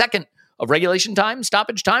sweat-soaked second of regulation time,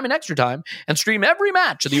 stoppage time, and extra time, and stream every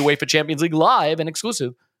match of the UEFA Champions League live and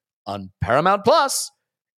exclusive on Paramount Plus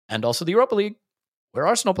and also the Europa League, where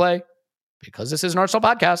Arsenal play, because this is an Arsenal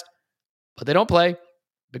podcast, but they don't play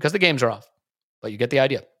because the games are off. But you get the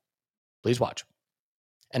idea. Please watch.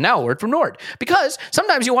 And now a word from Nord, because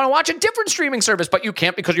sometimes you want to watch a different streaming service, but you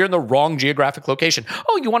can't because you're in the wrong geographic location.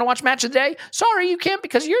 Oh, you want to watch Match of the Day? Sorry, you can't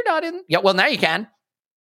because you're not in. Yeah, well, now you can.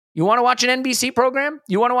 You want to watch an NBC program?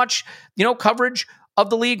 You want to watch, coverage of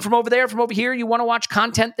the league from over there, from over here? You want to watch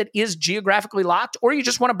content that is geographically locked? Or you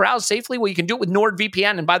just want to browse safely? Well, you can do it with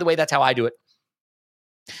NordVPN. And by the way, that's how I do it.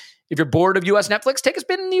 If you're bored of US Netflix, take a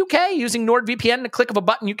spin in the UK using NordVPN. And a click of a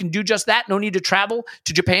button, you can do just that. No need to travel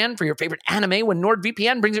to Japan for your favorite anime when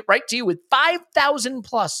NordVPN brings it right to you with 5,000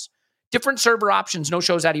 plus different server options. No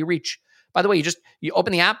shows out of your reach. By the way, you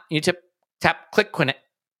open the app, and you tap Quick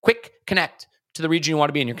Connect to the region you want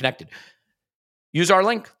to be in. You're connected. Use our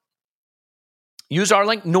link.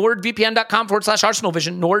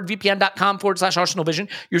 NordVPN.com/ArsenalVision. NordVPN.com/ArsenalVision.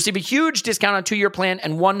 You receive a huge discount on a 2-year plan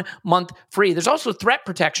and 1 month free. There's also threat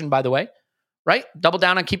protection, by the way, right? Double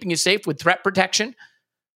down on keeping you safe with threat protection.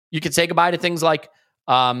 You could say goodbye to things like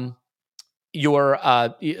your,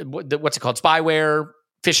 what's it called? Spyware,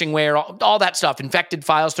 phishingware, all that stuff. Infected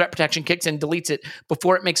files, threat protection kicks in, deletes it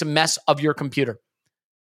before it makes a mess of your computer.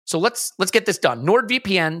 So let's get this done.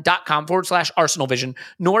 NordVPN.com/ArsenalVision.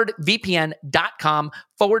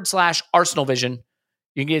 NordVPN.com/ArsenalVision.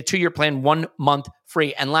 You can get a 2-year plan, 1 month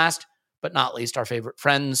free. And last but not least, our favorite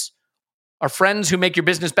friends. Our friends who make your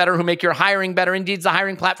business better, who make your hiring better. Indeed's the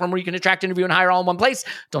hiring platform where you can attract, interview, and hire all in one place.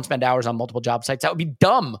 Don't spend hours on multiple job sites. That would be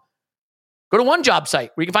dumb. Go to one job site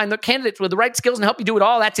where you can find the candidates with the right skills and help you do it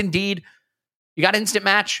all. That's Indeed. You got Instant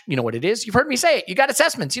Match. You know what it is. You've heard me say it. You got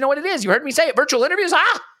assessments. You know what it is. You heard me say it. Virtual interviews.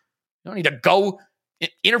 You don't need to go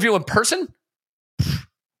interview in person.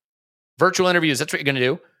 Virtual interviews. That's what you're going to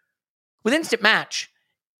do. With Instant Match,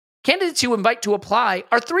 candidates you invite to apply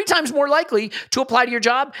are 3 times more likely to apply to your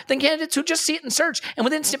job than candidates who just see it in search. And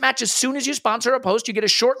with Instant Match, as soon as you sponsor a post, you get a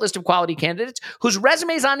short list of quality candidates whose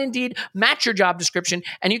resumes on Indeed match your job description,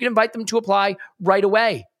 and you can invite them to apply right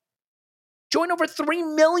away. Join over 3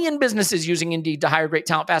 million businesses using Indeed to hire great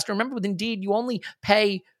talent faster. Remember, with Indeed, you only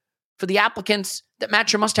pay for the applicants that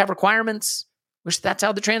match your must-have requirements. Wish that's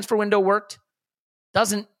how the transfer window worked.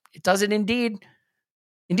 It doesn't Indeed.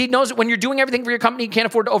 Indeed knows that when you're doing everything for your company, you can't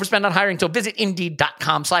afford to overspend on hiring. So visit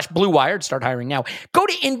Indeed.com/Blue Wire to start hiring now. Go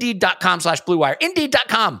to Indeed.com/Blue Wire.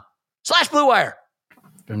 Indeed.com/Blue Wire.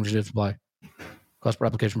 Terms and apply. Cost per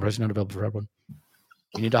application, price not available for everyone.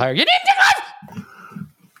 You need to hire. You need to hire.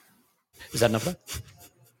 Is that enough of that?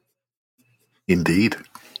 Indeed.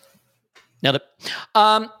 Nailed it.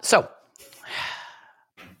 So,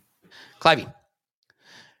 Cliver.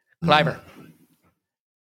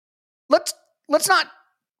 Let's not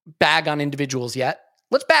bag on individuals yet.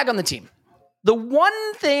 Let's bag on the team. The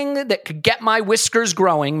one thing that could get my whiskers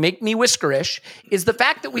growing, make me whiskerish, is the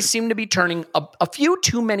fact that we seem to be turning a few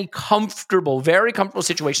too many very comfortable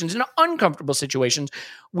situations into uncomfortable situations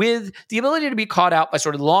with the ability to be caught out by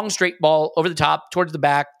sort of the long straight ball over the top, towards the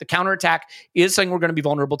back. The counterattack is something we're going to be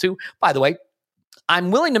vulnerable to. By the way,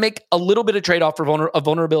 I'm willing to make a little bit of trade-off for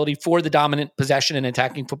vulnerability for the dominant possession and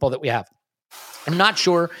attacking football that we have. I'm not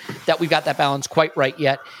sure that we've got that balance quite right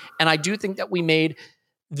yet. And I do think that we made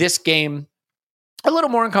this game a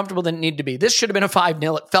little more uncomfortable than it needed to be. This should have been a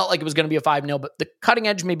 5-0. It felt like it was going to be a 5-0, but the cutting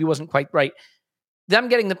edge maybe wasn't quite right. Them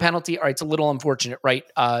getting the penalty, all right, it's a little unfortunate, right?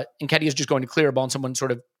 Nketiah is just going to clear a ball and someone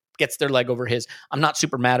sort of gets their leg over his. I'm not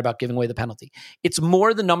super mad about giving away the penalty. It's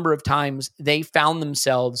more the number of times they found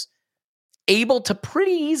themselves able to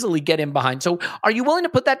pretty easily get in behind. So are you willing to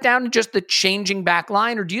put that down to just the changing back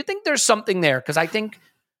line, or do you think there's something there? Because I think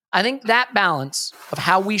that balance of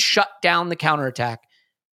how we shut down the counterattack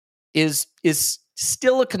is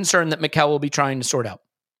still a concern that Mikel will be trying to sort out.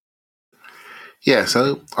 Yeah,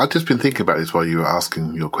 so I've just been thinking about this while you were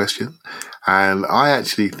asking your question, and I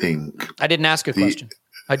actually think... I didn't ask a question.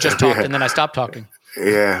 I just talked, and then I stopped talking.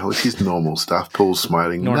 Yeah, which is normal stuff. Paul's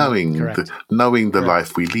smiling, knowing the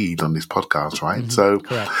life we lead on this podcast, right?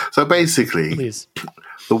 Mm-hmm. So basically,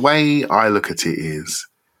 the way I look at it is,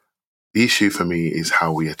 The issue for me is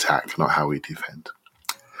how we attack, not how we defend.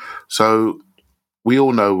 So we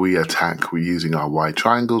all know we attack. We're using our wide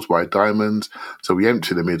triangles, wide diamonds. So we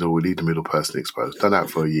empty the middle. We leave the middle person exposed. Done that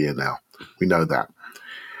for a year now. We know that.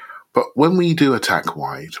 But when we do attack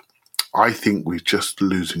wide, I think we're just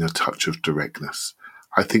losing a touch of directness.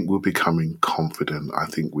 I think we're becoming confident. I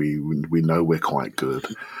think we know we're quite good.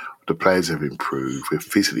 The players have improved. We're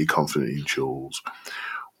physically confident in duels.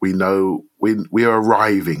 We know we are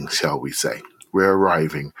arriving, shall we say. We're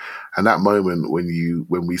arriving. And that moment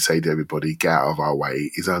when we say to everybody, get out of our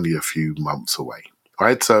way, is only a few months away.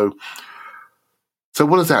 Right? So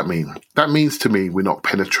what does that mean? That means to me we're not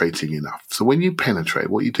penetrating enough. So when you penetrate,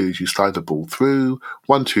 what you do is you slide the ball through,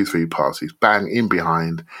 1, 2, 3 passes, bang, in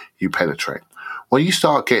behind, you penetrate. When you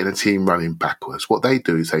start getting a team running backwards, what they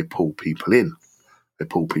do is they pull people in. They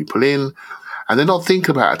pull people in, and they're not thinking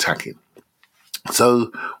about attacking.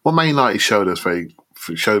 So what Man United showed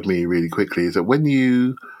me really quickly is that when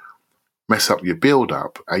you mess up your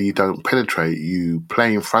build-up and you don't penetrate, you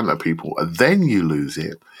play in front of people, and then you lose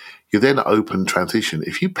it, you then open transition.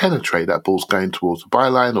 If you penetrate, that ball's going towards the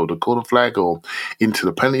byline or the corner flag or into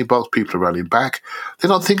the penalty box, people are running back. They're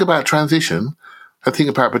not thinking about transition. They think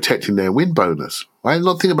about protecting their win bonus, right? They're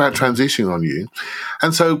not thinking about transitioning on you.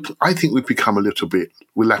 And so I think we've become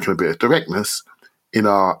we're lacking a bit of directness in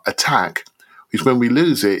our attack, which when we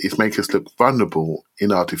lose it, it makes us look vulnerable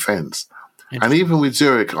in our defence. And even with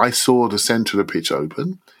Zurich, I saw the centre of the pitch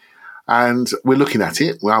open. And we're looking at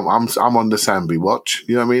it. I'm on the Sambi watch.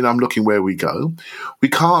 You know what I mean? I'm looking where we go. We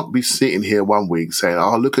can't be sitting here one week saying,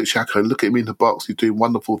 oh, look at Xhaka, look at him in the box. He's doing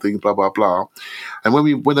wonderful things, blah, blah, blah. And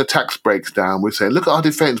when attacks breaks down, we're saying, look at our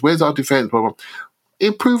defence. Where's our defence? Blah, blah.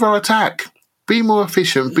 Improve our attack. Be more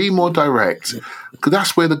efficient. Be more direct. Because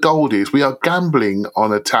that's where the gold is. We are gambling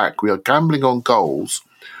on attack. We are gambling on goals.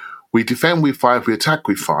 We defend with 5. We attack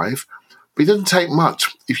with 5. But it doesn't take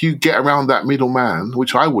much. If you get around that middle man,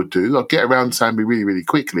 which I would do, I'll get around Sambi really, really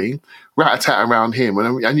quickly, rat-a-tat around him,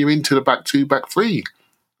 and you're into the back 2, back 3.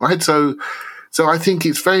 Right? So I think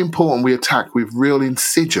it's very important we attack with real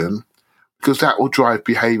incision, because that will drive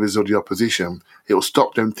behaviours of the opposition. It will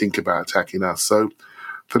stop them thinking about attacking us. So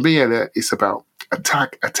for me, Elliot, it's about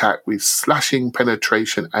attack with slashing,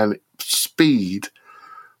 penetration and speed.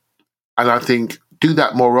 And I think do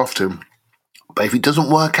that more often. But if it doesn't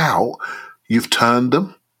work out, you've turned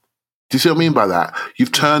them. Do you see what I mean by that?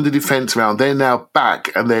 You've turned the defence around. They're now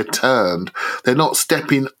back and they're turned. They're not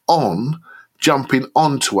stepping on, jumping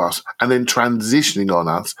onto us and then transitioning on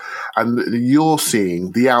us. And you're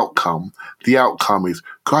seeing the outcome. The outcome is,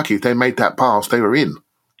 crikey, if they made that pass, they were in.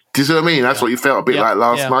 Do you see what I mean? That's what you felt a bit like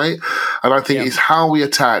last night. And I think it's how we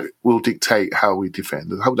attack will dictate how we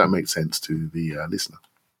defend. I hope that makes sense to the listener.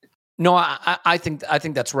 No, I think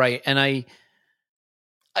that's right. And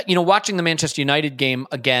watching the Manchester United game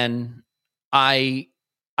again, I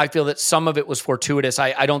feel that some of it was fortuitous.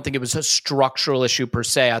 I don't think it was a structural issue per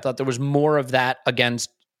se. I thought there was more of that against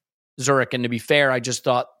Zurich. And to be fair, I just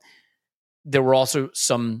thought there were also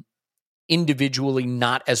some individually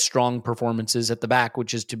not as strong performances at the back,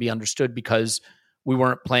 which is to be understood because we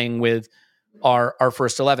weren't playing with our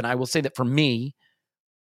first 11. I will say that for me,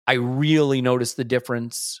 I really noticed the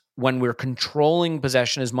difference when we're controlling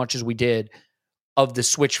possession as much as we did of the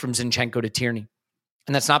switch from Zinchenko to Tierney.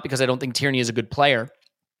 And that's not because I don't think Tierney is a good player.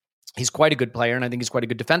 He's quite a good player, and I think he's quite a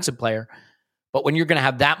good defensive player. But when you're going to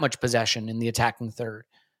have that much possession in the attacking third,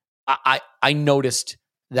 I noticed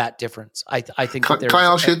that difference. I think. Can I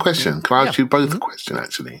ask you a question? Can I ask you both a question,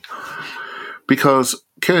 actually? Because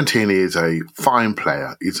Kieran Tierney is a fine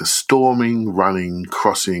player. He's a storming, running,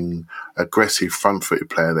 crossing, aggressive, front-footed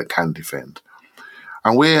player that can defend.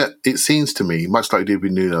 And it seems to me, much like we did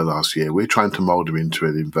with Nuno last year, we're trying to mould him into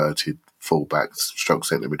an inverted fullback stroke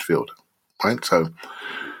centre midfielder, right? So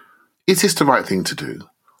is this the right thing to do?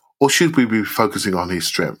 Or should we be focusing on his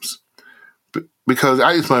strengths? Because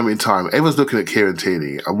at this moment in time, everyone's looking at Kieran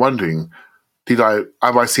Tierney and wondering, have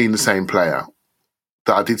I seen the same player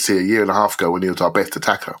that I did see a year and a half ago when he was our best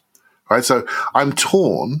attacker, right? So I'm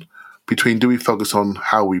torn between, do we focus on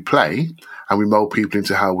how we play and we mould people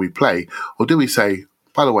into how we play, or do we say,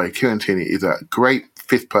 by the way, Kieran Tierney is a great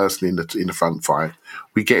fifth person in the front 5.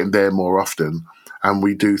 We get him there more often and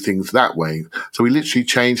we do things that way. So we literally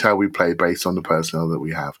change how we play based on the personnel that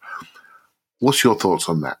we have. What's your thoughts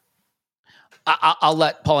on that? I'll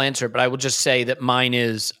let Paul answer, but I will just say that mine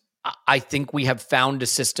is, I think we have found a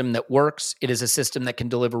system that works. It is a system that can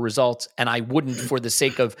deliver results. And I wouldn't, for the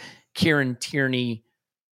sake of Kieran Tierney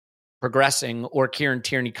progressing or Kieran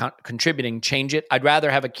Tierney contributing, change it. I'd rather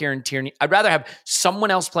have someone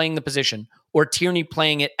else playing the position or Tierney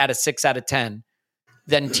playing it at a 6 out of 10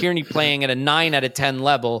 than Tierney playing at a 9 out of 10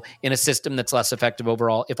 level in a system that's less effective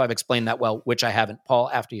overall, if I've explained that well, which I haven't.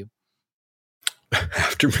 Paul, after you.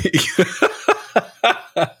 After me.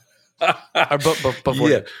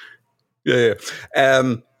 Before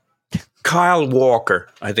Yeah. Kyle Walker,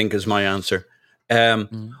 I think, is my answer.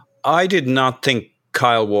 I did not think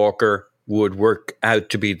Kyle Walker would work out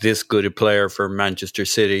to be this good a player for Manchester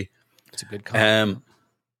City. It's a good call.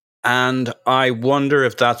 And I wonder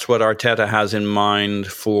if that's what Arteta has in mind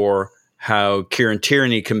for how Kieran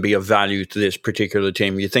Tierney can be of value to this particular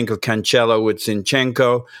team. You think of Cancelo with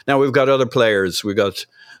Zinchenko. Now we've got other players. We've got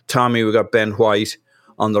Tommy, we've got Ben White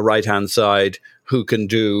on the right-hand side who can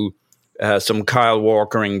do some Kyle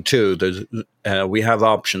Walkering too. We have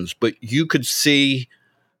options. But you could see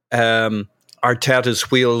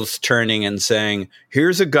Arteta's wheels turning and saying,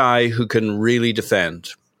 here's a guy who can really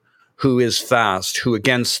defend, who is fast, who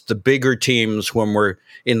against the bigger teams when we're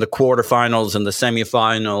in the quarterfinals and the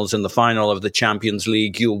semifinals and the final of the Champions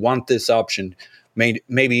League, you'll want this option.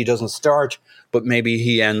 Maybe he doesn't start, but maybe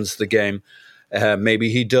he ends the game.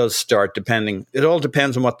 Maybe he does start, depending. It all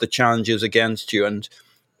depends on what the challenge is against you. And,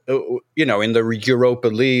 in the Europa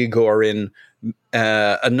League or in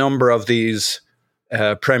a number of these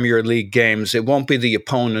Premier League games, it won't be the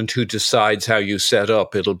opponent who decides how you set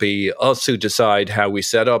up. It'll be us who decide how we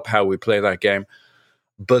set up, how we play that game.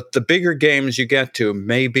 But the bigger games you get to,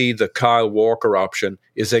 maybe the Kyle Walker option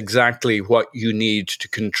is exactly what you need to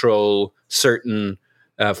control certain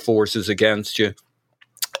forces against you.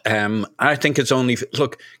 I think it's only...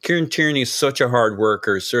 Look, Kieran Tierney is such a hard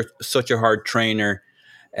worker, such a hard trainer.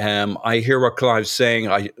 I hear what Clive's saying.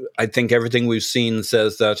 I think everything we've seen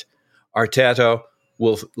says that Arteta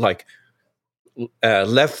will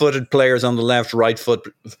left-footed players on the left,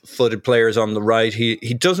 right-footed players on the right.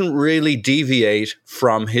 He doesn't really deviate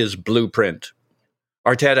from his blueprint.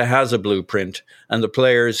 Arteta has a blueprint, and the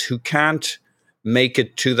players who can't make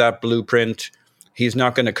it to that blueprint, he's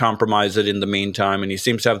not going to compromise it in the meantime. And he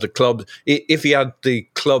seems to have the club, if he had the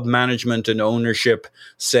club management and ownership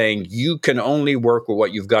saying you can only work with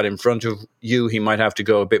what you've got in front of you, he might have to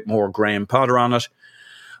go a bit more Graham Potter on it.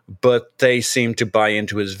 But they seem to buy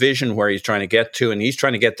into his vision where he's trying to get to, and he's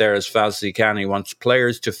trying to get there as fast as he can. He wants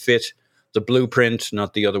players to fit the blueprint,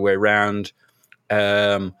 not the other way around.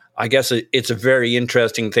 I guess it's a very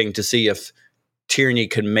interesting thing to see if Tierney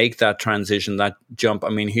can make that transition, that jump. I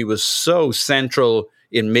mean, he was so central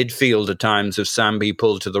in midfield at times if Sambi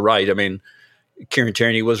pulled to the right. I mean, Kieran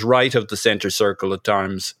Tierney was right of the centre circle at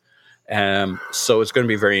times. So it's going to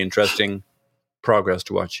be very interesting progress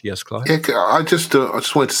to watch. Yes, Clive? Yeah, I just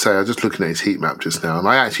wanted to say, I was just looking at his heat map just now, and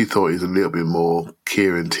I actually thought he was a little bit more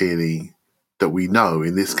Kieran Tierney that we know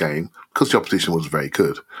in this game, because the opposition was very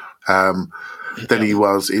good, than he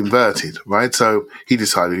was inverted, right? So he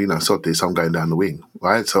decided, sod this, I'm going down the wing,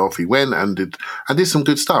 right? So off he went and did some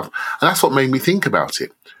good stuff. And that's what made me think about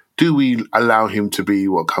it. Do we allow him to be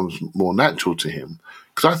what comes more natural to him?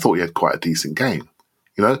 Because I thought he had quite a decent game.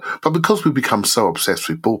 But because we've become so obsessed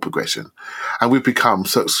with ball progression and we've become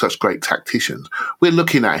such great tacticians, we're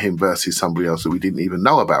looking at him versus somebody else that we didn't even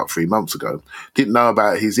know about 3 months ago, didn't know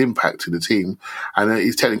about his impact to the team, and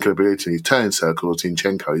his technical ability in his turning circle or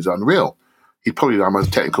Zinchenko is unreal. He's probably the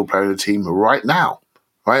most technical player in the team right now,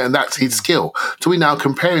 right? And that's his skill. So we're now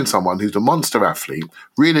comparing someone who's a monster athlete,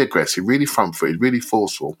 really aggressive, really front-footed, really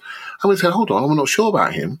forceful, and we said, hold on, I'm not sure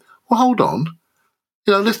about him. Well, hold on.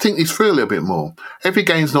 Let's think this through a little bit more. Every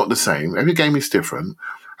game's not the same. Every game is different.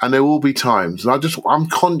 And there will be times, and I'm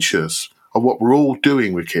conscious of what we're all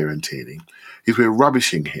doing with Kieran Tierney, is we're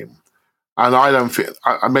rubbishing him. And I don't think,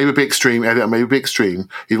 I may be a bit extreme, Elliot, I may be a bit extreme,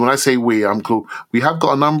 is when I say we, I'm cool. We have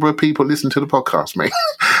got a number of people listen to the podcast, mate.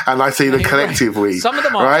 And I say the collective we. Some of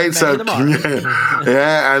them are. Right? So,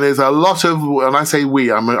 yeah, and there's a lot of, when I say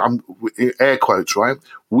we, I'm air quotes, right?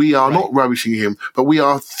 We are not rubbishing him, but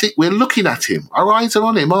we're looking at him. Our eyes are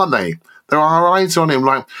on him, aren't they? Our eyes are on him,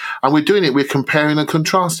 and we're doing it, we're comparing and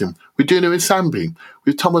contrasting. We're doing it with Sambi,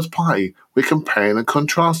 with Thomas Partey. We're comparing and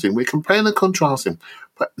contrasting.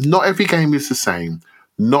 But not every game is the same.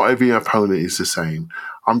 Not every opponent is the same.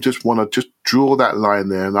 I want to draw that line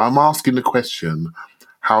there, and I'm asking the question,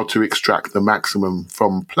 how to extract the maximum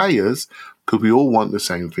from players, because we all want the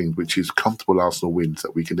same thing, which is comfortable Arsenal wins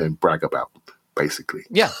that we can then brag about, basically.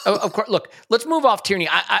 Yeah, of course. Look, let's move off Tierney.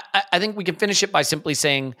 I think we can finish it by simply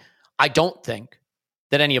saying, I don't think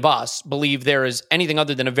that any of us believe there is anything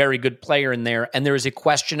other than a very good player in there, and there is a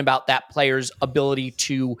question about that player's ability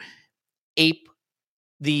to ape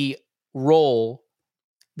the role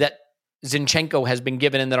that Zinchenko has been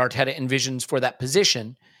given and that Arteta envisions for that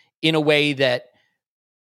position in a way that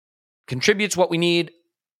contributes what we need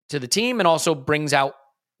to the team and also brings out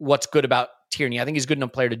what's good about Tierney. I think he's a good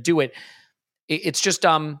enough player to do it. It's just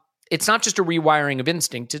it's not just a rewiring of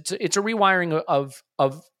instinct. It's a rewiring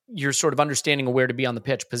of your sort of understanding of where to be on the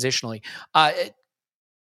pitch positionally.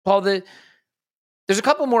 Paul, there's a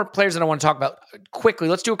couple more players that I want to talk about quickly.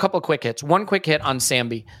 Let's do a couple of quick hits. One quick hit on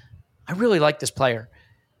Sambi. I really like this player.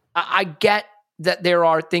 I get that there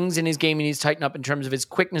are things in his game he needs to tighten up in terms of his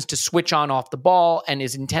quickness to switch on off the ball and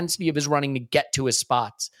his intensity of his running to get to his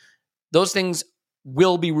spots. Those things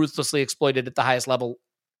will be ruthlessly exploited at the highest level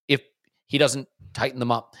if he doesn't tighten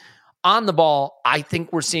them up. On the ball, I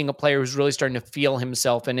think we're seeing a player who's really starting to feel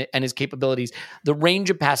himself and his capabilities. The range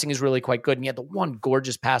of passing is really quite good. And he had the one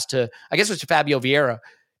gorgeous pass to, I guess it was to Fabio Vieira,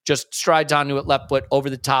 just strides onto it left foot over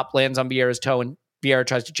the top, lands on Vieira's toe, and Vieira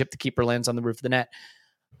tries to chip the keeper, lands on the roof of the net.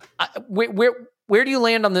 Where do you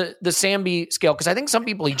land on the Sambi scale? Because I think some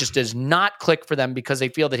people, he just does not click for them because they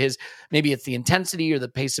feel that maybe it's the intensity or the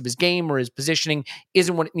pace of his game or his positioning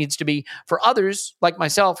isn't what it needs to be. For others, like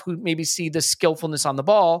myself, who maybe see the skillfulness on the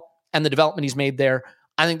ball and the development he's made there,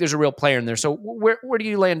 I think there's a real player in there. So where do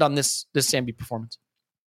you land on this Sambi performance?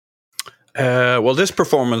 Well, this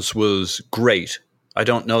performance was great. I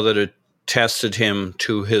don't know that it tested him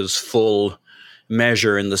to his full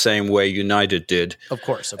measure in the same way United did. Of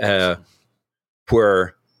course.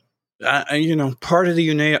 Where, part of the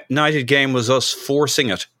United game was us forcing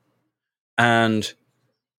it. And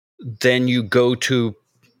then you go to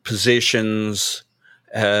positions,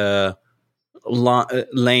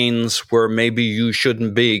 lanes where maybe you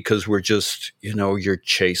shouldn't be because we're just, you're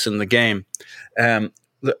chasing the game.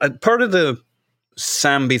 Part of the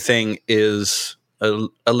Sambi thing is a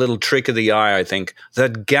little trick of the eye, I think.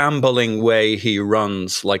 That gambling way he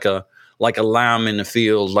runs, like a lamb in a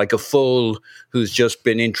field, like a foal who's just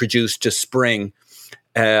been introduced to spring.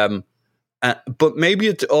 But maybe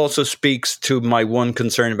it also speaks to my one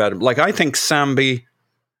concern about him. Like, I think Sambi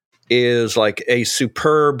is like a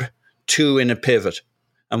superb 2 in a pivot.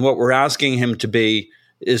 And what we're asking him to be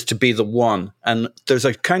is to be the 1. And there's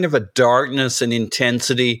a kind of a darkness and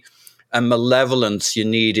intensity and malevolence you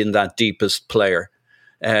need in that deepest player.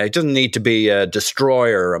 It doesn't need to be a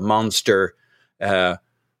destroyer, a monster,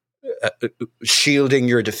 shielding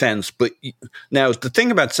your defense. But now the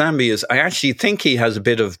thing about Sambi is I actually think he has a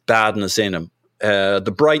bit of badness in him.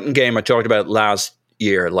 The Brighton game I talked about last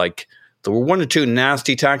year, like there were 1 or 2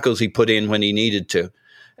 nasty tackles he put in when he needed to.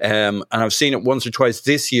 And I've seen it once or twice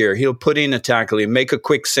this year. He'll put in a tackle, he'll make a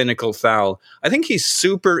quick cynical foul. I think he's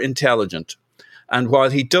super intelligent. And while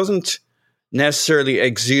he doesn't necessarily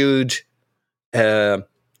exude the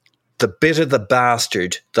bit of the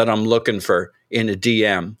bastard that I'm looking for in a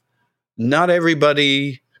DM, not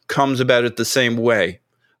everybody comes about it the same way.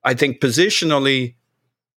 I think positionally,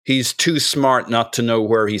 he's too smart not to know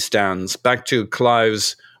where he stands. Back to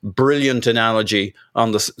Clive's brilliant analogy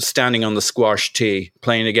on the standing on the squash tee,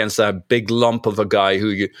 playing against that big lump of a guy who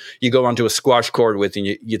you go onto a squash court with, and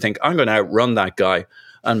you think, I'm going to outrun that guy.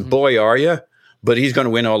 And boy, are you. But he's going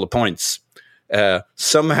to win all the points.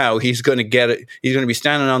 Somehow he's going to get it. He's going to be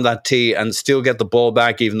standing on that tee and still get the ball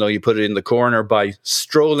back, even though you put it in the corner, by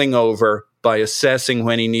strolling over, by assessing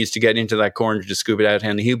when he needs to get into that corner to scoop it out,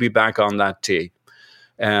 and he'll be back on that tee.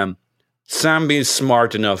 Sambi is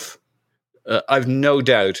smart enough. I've no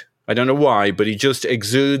doubt. I don't know why, but he just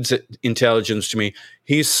exudes intelligence to me.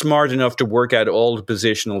 He's smart enough to work out all the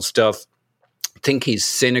positional stuff. I think he's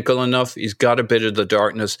cynical enough. He's got a bit of the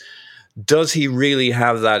darkness. Does he really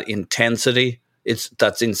have that intensity?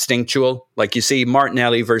 That's instinctual. Like you see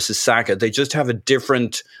Martinelli versus Saka, they just have a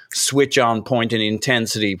different switch on point in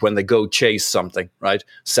intensity when they go chase something, right?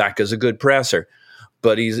 Saka's a good presser,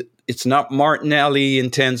 but it's not Martinelli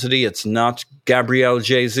intensity. It's not Gabriel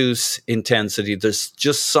Jesus intensity. There's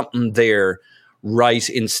just something there, right,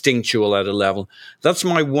 instinctual at a level. That's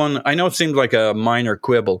my one. I know it seems like a minor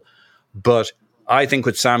quibble, but I think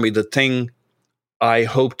with Sambi, the thing I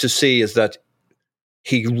hope to see is that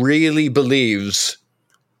he really believes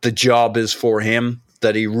the job is for him,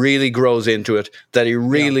 that he really grows into it, that he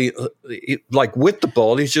really, like with the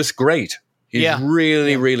ball, he's just great. He's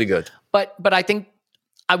really good. But I think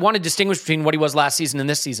I want to distinguish between what he was last season and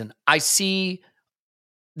this season. I see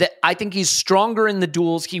that I think he's stronger in the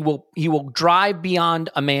duels. He will drive beyond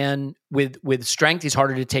a man with strength. He's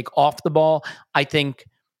harder to take off the ball. I think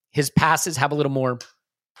his passes have a little more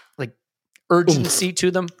like urgency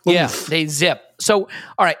to them. Yeah, they zip. So,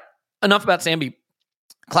 all right, enough about Sambi.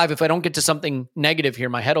 Clive, if I don't get to something negative here,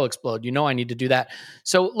 my head will explode. You know I need to do that.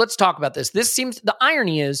 So let's talk about this. The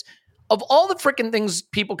irony is, of all the freaking things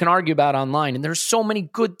people can argue about online, and there's so many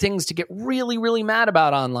good things to get really, really mad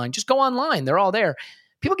about online. Just go online. They're all there.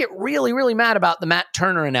 People get really, really mad about the Matt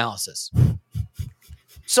Turner analysis.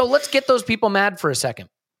 So let's get those people mad for a second.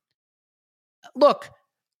 Look,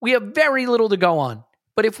 we have very little to go on.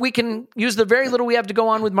 But if we can use the very little we have to go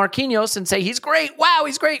on with Marquinhos and say, he's great, wow,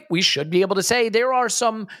 he's great, we should be able to say there are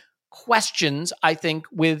some questions, I think,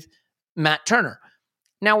 with Matt Turner.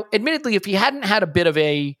 Now, admittedly, if he hadn't had a bit of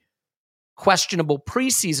a questionable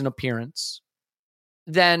preseason appearance,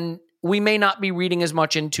 then we may not be reading as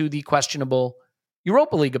much into the questionable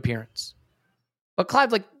Europa League appearance. But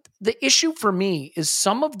Clive, like, the issue for me is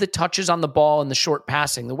some of the touches on the ball and the short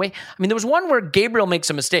passing. There was one where Gabriel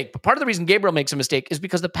makes a mistake, but part of the reason Gabriel makes a mistake is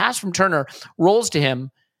because the pass from Turner rolls to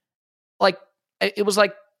him like it was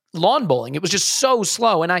like lawn bowling. It was just so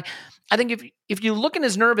slow. And I think if you look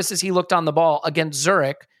as nervous as he looked on the ball against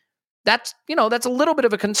Zurich, that's a little bit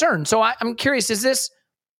of a concern. So I'm curious, is this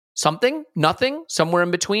something, nothing, somewhere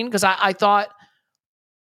in between? Because I thought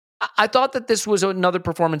that this was another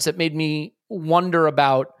performance that made me wonder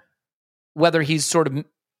about whether he's sort of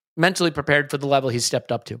mentally prepared for the level he's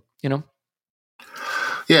stepped up to,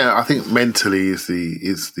 Yeah, I think mentally is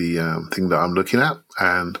the thing that I'm looking at,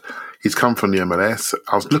 and he's come from the MLS.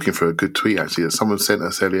 I was looking for a good tweet actually that someone sent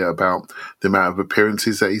us earlier about the amount of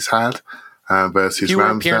appearances that he's had versus fewer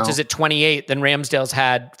Ramsdale. Appearances at 28 than Ramsdale's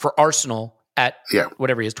had for Arsenal at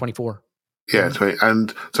whatever he is, 24. Yeah, 20,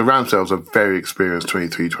 and so Ramsdale's a very experienced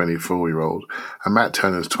 23, 24-year-old, and Matt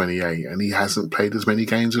Turner's 28, and he hasn't played as many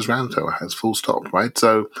games as Ramsdale has, full stop, right?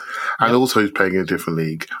 So, and also he's playing in a different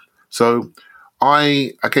league. So,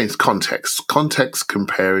 it's context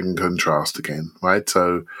comparing and contrast again, right?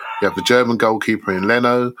 So, you have the German goalkeeper in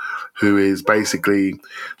Leno, who is basically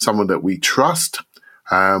someone that we trust,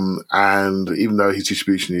 and even though his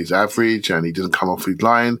distribution is average and he doesn't come off his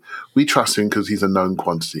line, we trust him because he's a known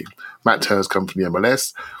quantity. Matt Turner's come from the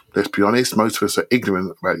MLS. Let's be honest, most of us are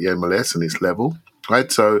ignorant about the MLS and its level,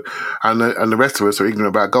 right? So, and the rest of us are ignorant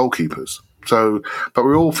about goalkeepers. So, but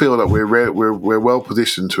we all feel that we're well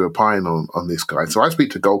positioned to opine on this guy. So I speak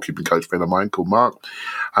to a goalkeeping coach friend of mine called Mark,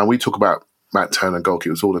 and we talk about Matt Turner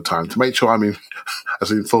goalkeepers all the time to make sure I'm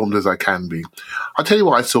as informed as I can be. I'll tell you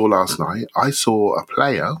what I saw last night. I saw a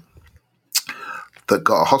player that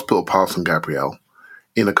got a hospital pass from Gabriel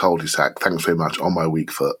in a cul-de-sac, thanks very much, on my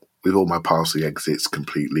weak foot, with all my passing exits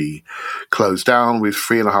completely closed down, with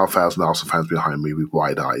 3,500 Arsenal fans behind me with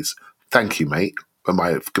wide eyes. Thank you, mate, for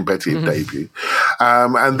my competitive debut.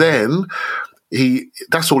 And then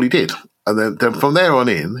that's all he did. And then from there on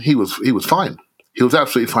in, he was fine. He was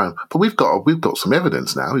absolutely fine. But we've got some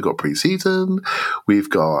evidence now. We've got pre-season. We've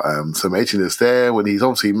got some edginess there when he's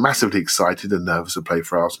obviously massively excited and nervous to play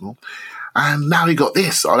for Arsenal. And now he got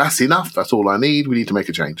this. Oh, that's enough. That's all I need. We need to make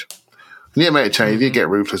a change. We need to make a change. We need to get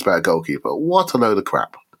ruthless about a goalkeeper. What a load of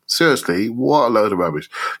crap. Seriously, what a load of rubbish.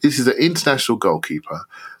 This is an international goalkeeper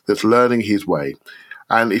that's learning his way.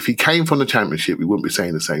 And if he came from the Championship, we wouldn't be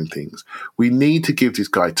saying the same things. We need to give this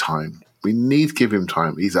guy time. We need to give him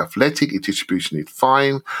time. He's athletic. His distribution is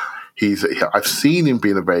fine. I've seen him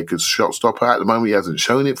being a very good shot stopper. At the moment, he hasn't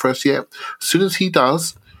shown it for us yet. As soon as he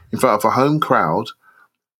does, in front of a home crowd,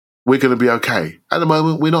 we're going to be okay. At the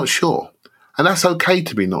moment, we're not sure. And that's okay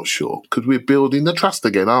to be not sure, because we're building the trust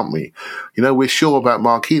again, aren't we? We're sure about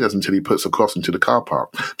Marquinhos until he puts a cross into the car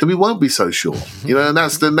park. Then we won't be so sure, and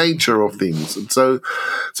that's the nature of things. And so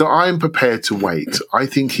I'm prepared to wait. I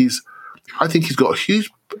think he's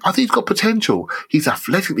got potential. He's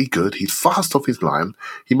athletically good. He's fast off his line.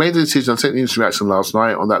 He made the decision, I sent the instant reaction last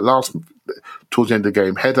night on that last, towards the end of the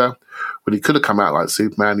game, header, when he could have come out like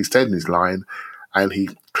Superman. He stayed in his line and he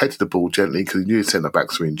collected the ball gently because he knew his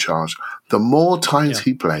centre-backs were in charge. The more times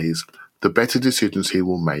he plays, the better decisions he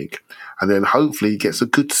will make. And then hopefully he gets a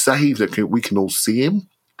good save that we can all see him.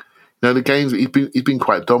 The games, he's been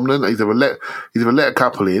quite dominant. He's either let a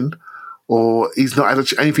couple in, or he's not had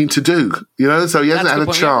anything to do, so he hasn't had a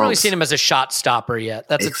chance. We haven't really seen him as a shot stopper yet.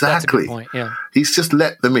 That's a good point, yeah. He's just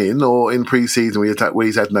let them in, or in pre-season where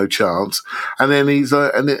he's had no chance. And then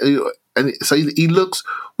so he looks,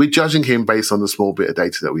 we're judging him based on the small bit of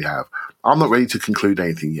data that we have. I'm not ready to conclude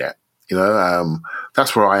anything yet.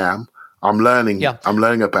 That's where I am. I'm learning. Yeah. I'm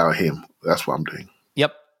learning about him. That's what I'm doing.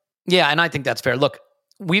 Yep. Yeah, and I think that's fair. Look,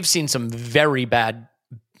 we've seen some very bad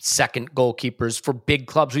second goalkeepers for big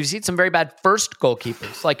clubs. We've seen some very bad first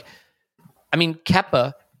goalkeepers.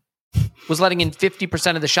 Kepa was letting in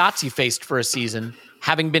 50% of the shots he faced for a season,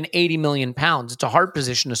 having been 80 million pounds. It's a hard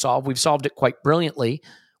position to solve. We've solved it quite brilliantly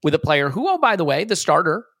with a player who, oh, by the way, the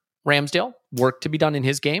starter, Ramsdale, work to be done in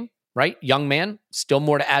his game, right? Young man, still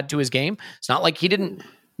more to add to his game. It's not like he didn't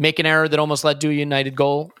make an error that almost led to a United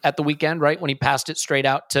goal at the weekend, right? When he passed it straight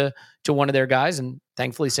out to one of their guys and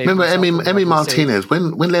thankfully saved himself. Remember Emi Martinez,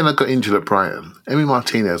 when Leonard got injured at Brighton, Emi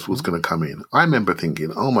Martinez was going to come in. I remember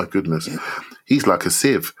thinking, oh my goodness, he's like a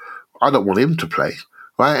sieve. I don't want him to play,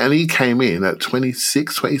 right? And he came in at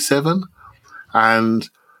 26, 27 and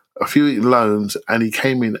a few loans, and he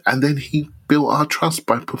came in and then he built our trust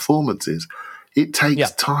by performances. It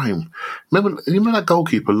takes time. Remember that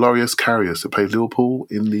goalkeeper, Loris Karius, that played Liverpool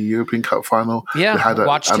in the European Cup final? Yeah, had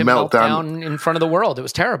watched him meltdown in front of the world. It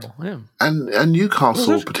was terrible. Yeah. And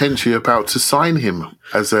Newcastle potentially about to sign him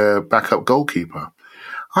as a backup goalkeeper.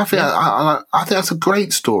 I think that's a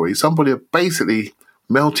great story. Somebody basically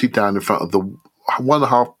melted down in front of the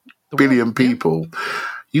 1.5 billion people.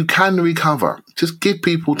 You can recover. Just give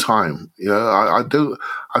people time. You know,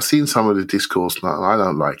 I've seen some of the discourse now, and I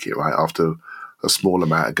don't like it. Right after a small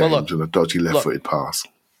amount of games and a dodgy left-footed pass.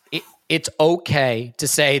 It's okay to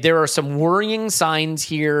say there are some worrying signs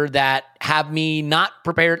here that have me not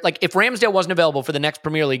prepared. Like if Ramsdale wasn't available for the next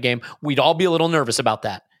Premier League game, we'd all be a little nervous about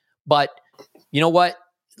that. But you know what?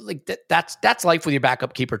 Like that's life with your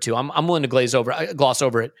backup keeper too. I'm willing to gloss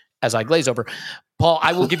over it as I glaze over. Paul,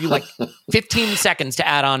 I will give you like 15 seconds to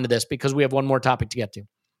add on to this because we have one more topic to get to.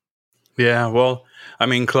 Yeah, well, I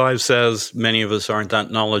mean, Clive says many of us aren't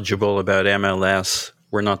that knowledgeable about MLS.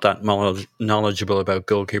 We're not that knowledgeable about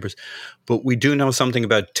goalkeepers. But we do know something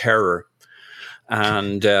about terror.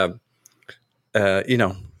 And, maybe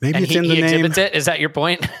it's in the name. He exhibits it? Is that your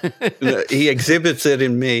point? He exhibits it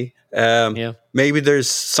in me. Maybe there's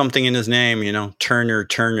something in his name, Turner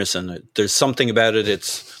Turnerson. There's something about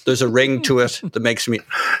it. There's a ring to it that makes me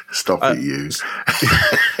stop it. You.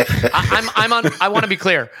 I want to be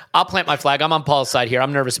clear. I'll plant my flag. I'm on Paul's side here.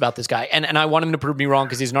 I'm nervous about this guy, and I want him to prove me wrong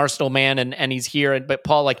because he's an Arsenal man and he's here. But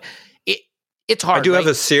Paul, it's hard. I do have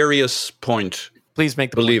a serious point. Please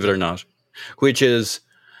make the believe point. It or not, which is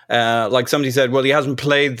like somebody said. Well, he hasn't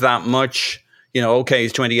played that much. Okay,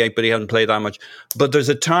 he's 28, but he hasn't played that much. But there's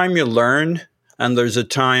a time you learn, and there's a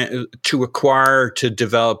time to acquire, to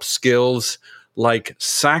develop skills. Like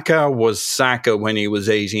Saka was Saka when he was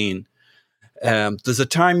 18. There's a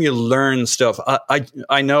time you learn stuff.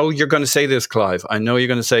 I know you're going to say this, Clive. I know you're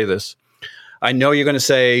going to say this. I know you're going to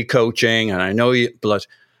say coaching, and I know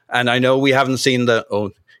and I know we haven't seen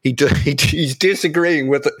the. He's disagreeing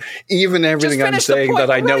with even everything I'm saying that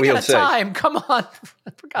I know he'll say. Time. Come on.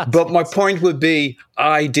 But my point would be,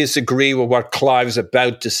 I disagree with what Clive's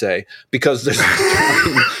about to say because there's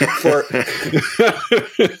time for.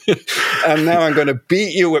 And now I'm going to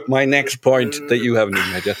beat you with my next point that you haven't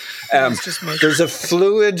even made yet. There's a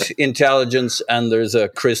fluid intelligence and there's a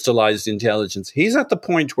crystallized intelligence. He's at the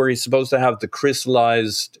point where he's supposed to have the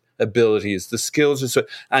crystallized abilities, the skills,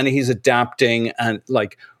 and he's adapting and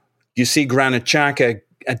you see Granit Xhaka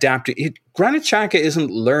adapting. Granit Xhaka isn't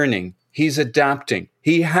learning. He's adapting.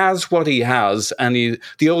 He has what he has, and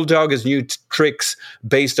the old dog has new tricks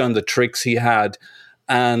based on the tricks he had.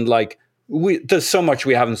 And there's so much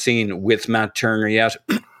we haven't seen with Matt Turner yet.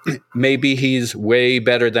 Maybe he's way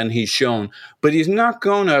better than he's shown, but he's not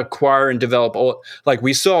going to acquire and develop.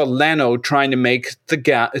 We saw Leno trying to make the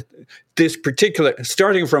gap, this particular,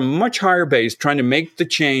 starting from a much higher base, trying to make the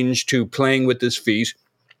change to playing with his feet.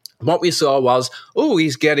 What we saw was,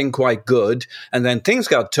 he's getting quite good. And then things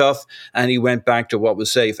got tough and he went back to what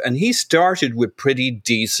was safe. And he started with pretty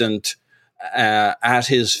decent at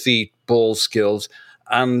his feet ball skills.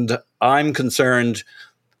 And I'm concerned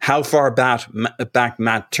how far back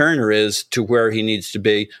Matt Turner is to where he needs to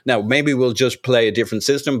be. Now, maybe we'll just play a different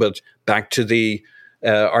system, but back to the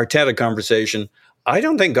Arteta conversation. I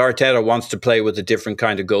don't think Arteta wants to play with a different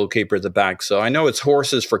kind of goalkeeper at the back. So I know it's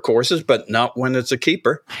horses for courses, but not when it's a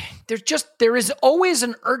keeper. There is always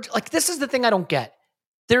an urge. This is the thing I don't get.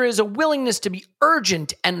 There is a willingness to be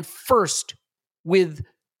urgent and first with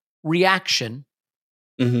reaction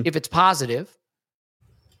if it's positive.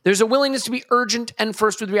 There's a willingness to be urgent and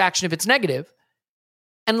first with reaction if it's negative.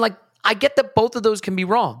 And I get that both of those can be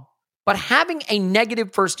wrong. But having a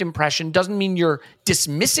negative first impression doesn't mean you're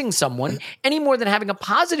dismissing someone any more than having a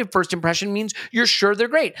positive first impression means you're sure they're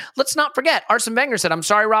great. Let's not forget, Arsene Wenger said, I'm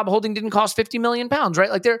sorry Rob Holding didn't cost £50 million,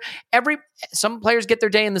 right? Some players get their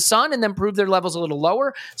day in the sun and then prove their levels a little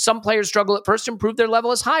lower. Some players struggle at first and prove their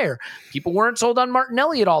level is higher. People weren't sold on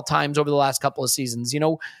Martinelli at all times over the last couple of seasons.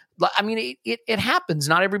 It happens.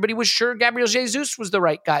 Not everybody was sure Gabriel Jesus was the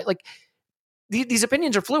right guy. These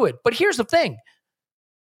opinions are fluid. But here's the thing.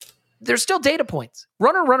 There's still data points.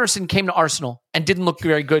 Runarson came to Arsenal and didn't look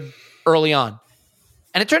very good early on.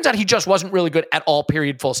 And it turns out he just wasn't really good at all,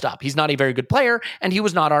 period, full stop. He's not a very good player, and he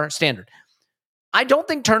was not our standard. I don't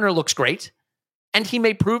think Turner looks great. And he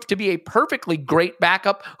may prove to be a perfectly great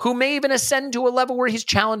backup who may even ascend to a level where he's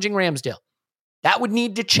challenging Ramsdale. That would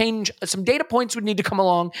need to change. Some data points would need to come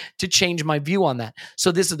along to change my view on that.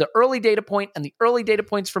 So this is the early data point, and the early data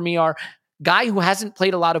points for me are guy who hasn't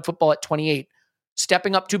played a lot of football at 28,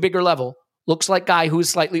 stepping up to bigger level, looks like guy who is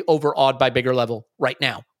slightly overawed by bigger level right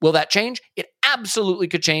now. Will that change? It absolutely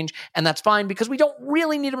could change, and that's fine because we don't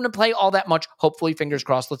really need him to play all that much. Hopefully, fingers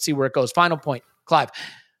crossed. Let's see where it goes. Final point, Clive.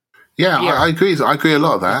 Yeah, I agree. I agree a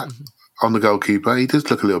lot of that on the goalkeeper. He does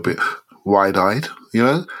look a little bit wide-eyed,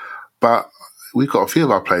 but we've got a few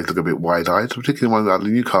of our players look a bit wide-eyed, particularly one like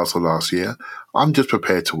Newcastle last year. I'm just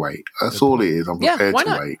prepared to wait. That's all it is. I'm prepared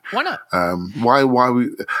to wait. Why not? Why we?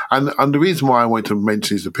 And the reason why I wanted to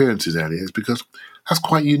mention his appearances earlier is because that's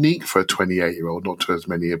quite unique for a 28-year-old, not to have as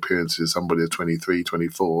many appearances as somebody at 23,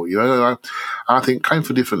 24. I think coming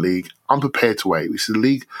for a different league, I'm prepared to wait. This is a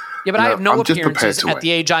league. Yeah, but I have no appearances at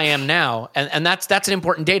the age I am now, and that's an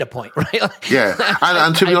important data point, right? Yeah,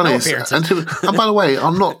 and to be honest, and by the way,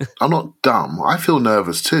 I'm not dumb. I feel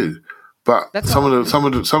nervous too. But some of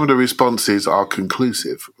the responses are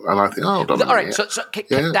conclusive, and I think, all right. So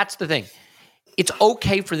that's the thing. It's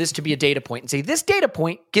okay for this to be a data point and say this data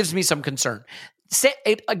point gives me some concern.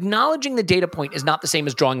 Acknowledging the data point is not the same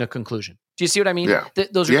as drawing a conclusion. Do you see what I mean? Yeah.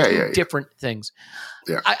 Those are two different things.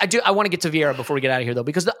 Yeah. I want to get to Vieira before we get out of here, though,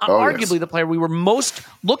 because arguably the player we were most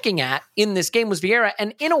looking at in this game was Vieira,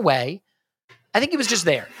 and in a way, I think he was just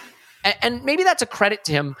there, and maybe that's a credit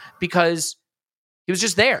to him because he was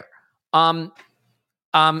just there.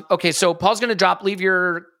 Okay, so Paul's going to drop. Leave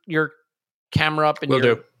your camera up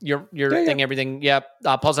and your thing, everything. Yeah.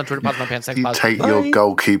 Paul's on Twitter. Pause my pants. You take your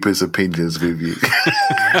goalkeeper's opinions with you.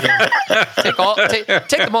 Take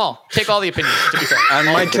them all. Take all the opinions. To be fair, and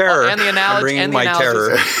my terror, and the analogy, and the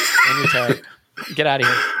analysis, and your terror. Get out of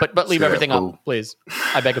here. But leave everything up, please.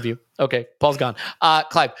 I beg of you. Okay, Paul's gone.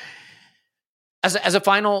 Clive, as a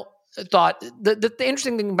final thought, the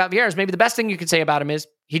interesting thing about Vieira is maybe the best thing you could say about him is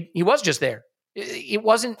he was just there. It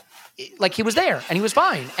wasn't like he was there and he was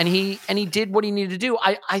fine and he did what he needed to do.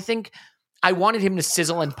 I think I wanted him to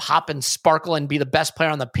sizzle and pop and sparkle and be the best player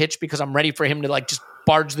on the pitch because I'm ready for him to like just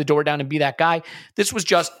barge the door down and be that guy. This was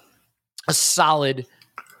just a solid,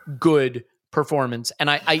 good performance. And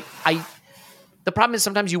I the problem is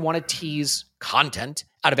sometimes you want to tease content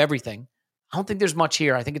out of everything. I don't think there's much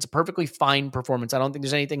here. I think it's a perfectly fine performance. I don't think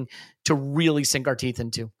there's anything to really sink our teeth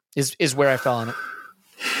into is where I fell on it.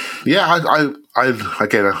 Yeah,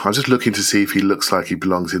 I'm just looking to see if he looks like he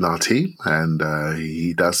belongs in our team, and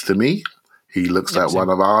he does to me. He looks like one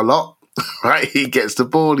of our lot, right? He gets the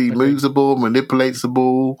ball, he moves the ball, manipulates the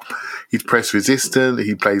ball. He's press resistant.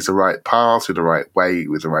 He plays the right pass with the right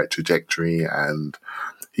weight, with the right trajectory, and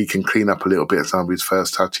he can clean up a little bit of some of his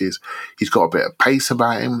first touches. He's got a bit of pace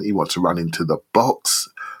about him. He wants to run into the box.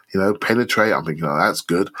 Penetrate. I'm thinking, that's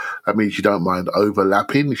good. That means you don't mind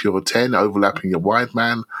overlapping. If you're a 10, overlapping your wide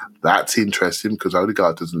man, that's interesting because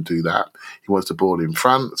Odegaard doesn't do that. He wants the ball in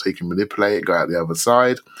front so he can manipulate it, go out the other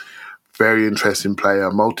side. Very interesting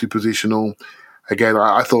player, multi-positional. Again,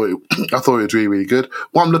 I thought it was really, really good.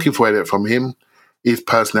 What I'm looking for from him is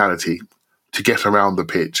personality to get around the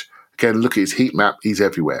pitch. Again, look at his heat map. He's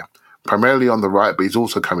everywhere. Primarily on the right, but he's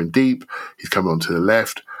also coming deep. He's coming onto the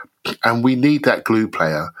left. And we need that glue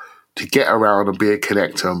player to get around and be a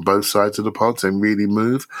connector on both sides of the pods and really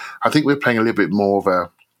move. I think we're playing a little bit more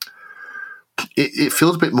of it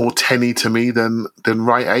feels a bit more 10-y to me than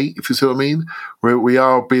right 8, if you see what I mean. We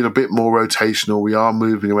are being a bit more rotational. We are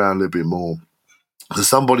moving around a little bit more. So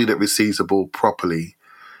somebody that receives the ball properly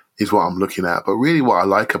is what I'm looking at. But really what I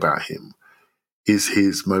like about him is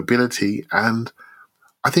his mobility. And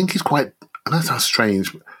I think he's quite, I know it sounds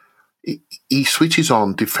strange, he switches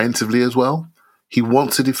on defensively as well. He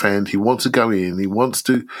wants to defend. He wants to go in. He wants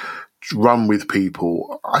to run with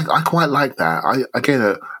people. I quite like that.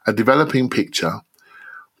 Again, a developing picture,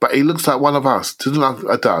 but he looks like one of us. Doesn't look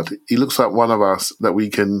like a dud. He looks like one of us that we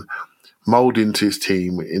can mould into his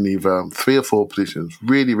team in either 3 or 4 positions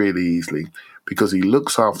really, really easily because he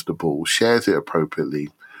looks after the ball, shares it appropriately,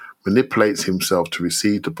 manipulates himself to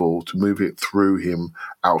receive the ball, to move it through him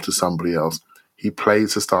out to somebody else. He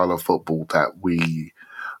plays the style of football that we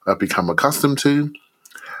have become accustomed to.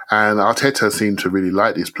 And Arteta seemed to really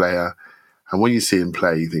like this player. And when you see him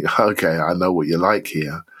play, you think, okay, I know what you like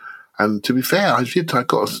here. And to be fair, I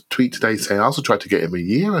got a tweet today saying I also tried to get him a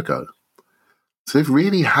year ago. So they've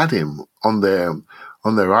really had him on their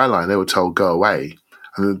eye line. They were told, go away.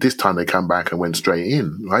 And then this time they come back and went straight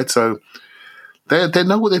in, right? So they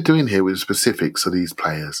know what they're doing here with the specifics of these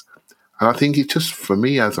players. And I think it's just, for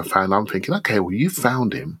me as a fan, I'm thinking, okay, well, you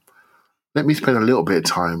found him. Let me spend a little bit of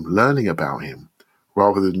time learning about him.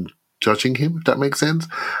 rather than judging him, if that makes sense.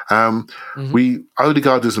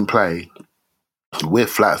 Odegaard doesn't play. We're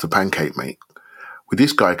flat as a pancake, mate. When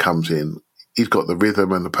this guy comes in, he's got the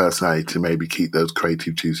rhythm and the personality to maybe keep those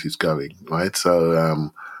creative juices going, right?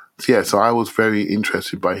 So, so I was very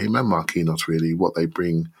interested by him and Marquinhos, really, what they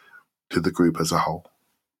bring to the group as a whole.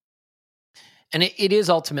 And it is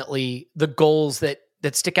ultimately the goals that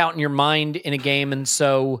stick out in your mind in a game, and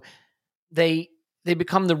so they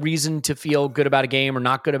become the reason to feel good about a game or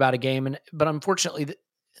not good about a game. But unfortunately,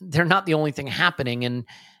 they're not the only thing happening,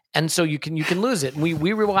 and so you can lose it. And we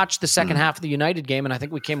rewatched the second half of the United game, and I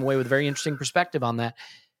think we came away with a very interesting perspective on that.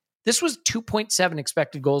 This was 2.7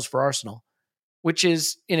 expected goals for Arsenal, which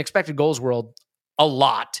is, in expected goals world, a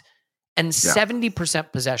lot, and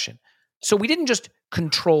 70% possession. So we didn't just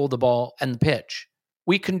control the ball and the pitch.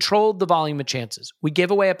 We controlled the volume of chances. We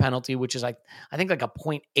gave away a penalty, which is I think like a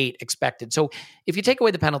 0.8 expected. So if you take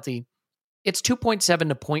away the penalty, it's 2.7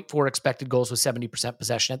 to 0.4 expected goals with 70%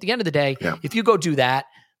 possession. At the end of the day, if you go do that,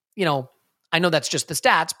 I know that's just the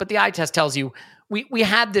stats, but the eye test tells you we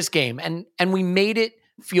had this game and we made it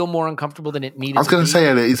feel more uncomfortable than it needed to be. I was going to say,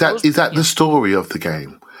 Elliot, is that the story of the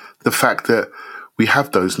game? The fact that we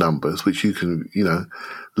have those numbers, which you can,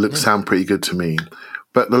 sound pretty good to me.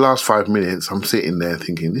 But the last 5 minutes, I'm sitting there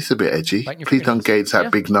thinking, this is a bit edgy. Please don't gauge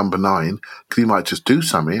that big number 9, because he might just do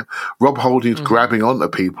something. Rob Holding's grabbing onto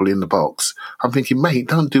people in the box. I'm thinking, mate,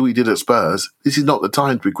 don't do what he did at Spurs. This is not the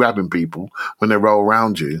time to be grabbing people when they roll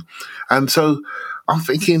around you. And so I'm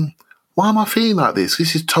thinking, why am I feeling like this?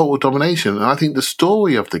 This is total domination. And I think the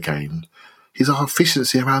story of the game is our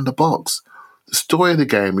efficiency around the box. The story of the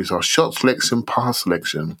game is our shot selection, pass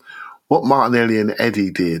selection, what Martinelli and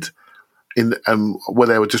Eddie did where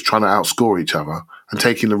they were just trying to outscore each other and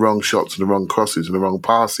taking the wrong shots and the wrong crosses and the wrong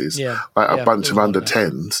passes, like a bunch of under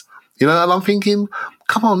 10s. And I'm thinking,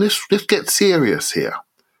 come on, let's get serious here.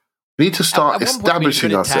 We need to start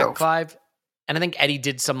establishing ourselves. Clive, and I think Eddie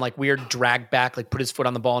did some weird drag back, put his foot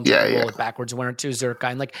on the ball and roll it backwards and went to Zerka.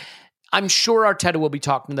 And I'm sure Arteta will be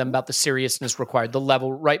talking to them about the seriousness required, the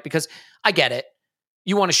level, right? Because I get it.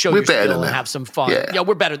 You want to show your skill and have some fun. Yeah,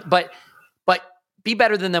 we're better. But be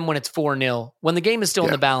better than them when it's 4-0. When the game is still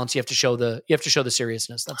in the balance, you have to show the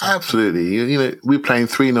seriousness. That's absolutely. We're playing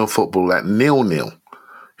 3-0 football at 0-0.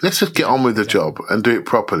 Let's just get on with the job and do it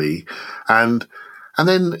properly. And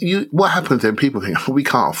then what happens then? People think, we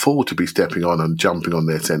can't afford to be stepping on and jumping on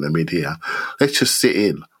their centre mid here. Let's just sit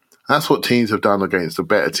in. That's what teams have done against the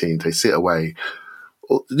better teams. They sit away.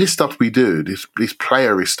 This stuff we do, this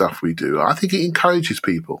playerish stuff we do, I think it encourages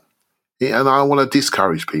people. And I want to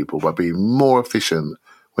discourage people by being more efficient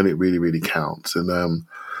when it really, really counts. And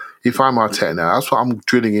if I'm Arteta now, that's what I'm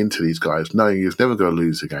drilling into these guys, knowing he's never going to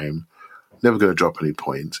lose a game, never going to drop any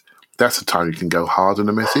points. That's the time you can go hard on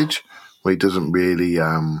a message where it doesn't really,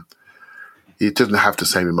 it doesn't have the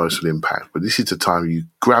same emotional impact. But this is the time you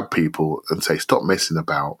grab people and say, stop messing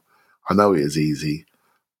about. I know it is easy,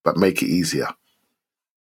 but make it easier.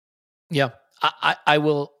 Yeah, I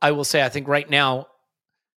will say, I think right now,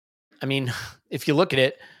 if you look at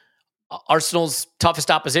it, Arsenal's toughest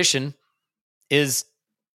opposition is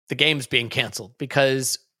the games being canceled,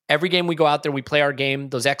 because every game we go out there, we play our game.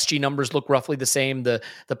 Those XG numbers look roughly the same. The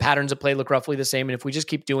patterns of play look roughly the same. And if we just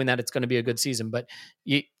keep doing that, it's going to be a good season. But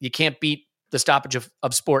you can't beat the stoppage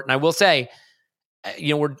of sport. And I will say,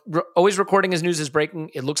 we're always recording as news is breaking.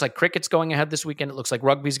 It looks like cricket's going ahead this weekend. It looks like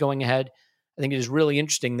rugby's going ahead. I think it is really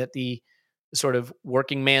interesting that the sort of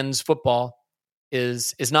working man's football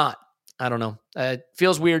is not. I don't know. It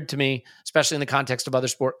feels weird to me, especially in the context of other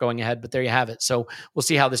sport going ahead, but there you have it. So we'll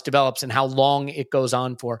see how this develops and how long it goes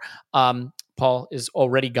on for. Paul is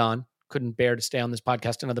already gone. Couldn't bear to stay on this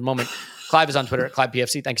podcast another moment. Clive is on Twitter at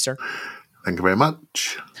ClivePFC. Thank you, sir. Thank you very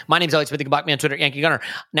much. My name's Elliot Smith. You can block me on Twitter at Yankee Gunner.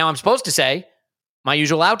 Now I'm supposed to say my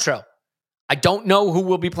usual outro. I don't know who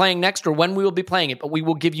will be playing next or when we will be playing it, but we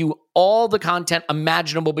will give you all the content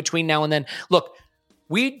imaginable between now and then. Look,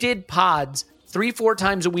 we did pods 3-4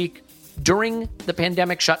 times a week during the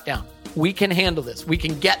pandemic shutdown. We can handle this. We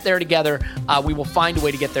can get there together. We will find a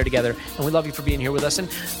way to get there together. And we love you for being here with us and,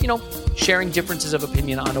 sharing differences of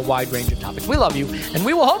opinion on a wide range of topics. We love you. And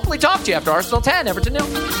we will hopefully talk to you after Arsenal 10, Everton 0.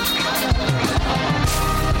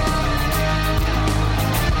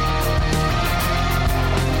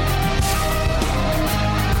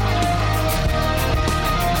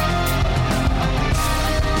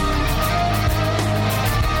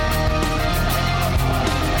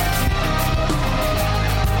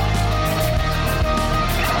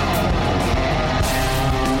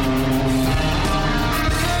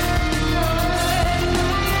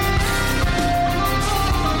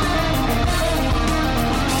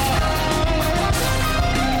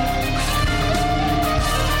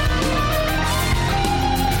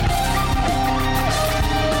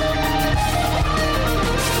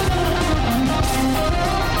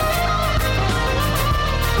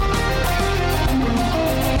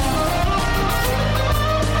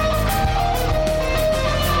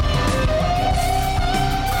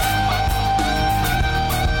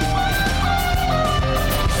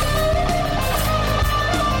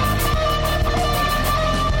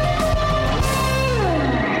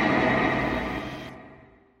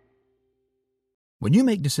 When you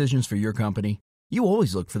make decisions for your company, you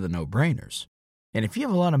always look for the no-brainers. And if you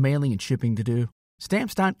have a lot of mailing and shipping to do,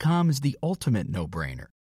 Stamps.com is the ultimate no-brainer.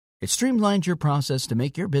 It streamlines your process to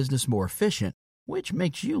make your business more efficient, which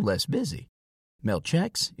makes you less busy. Mail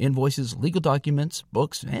checks, invoices, legal documents,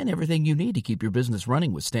 books, and everything you need to keep your business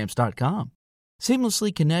running with Stamps.com.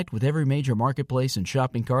 Seamlessly connect with every major marketplace and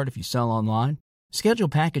shopping cart if you sell online. Schedule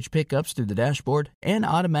package pickups through the dashboard and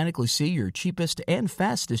automatically see your cheapest and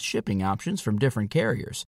fastest shipping options from different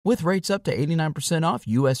carriers, with rates up to 89% off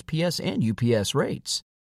USPS and UPS rates.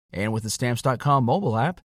 And with the Stamps.com mobile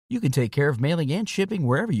app, you can take care of mailing and shipping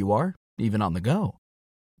wherever you are, even on the go.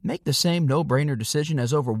 Make the same no-brainer decision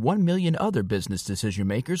as over 1 million other business decision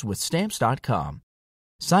makers with Stamps.com.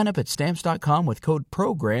 Sign up at Stamps.com with code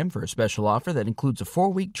PROGRAM for a special offer that includes a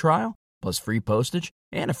 4-week trial, plus free postage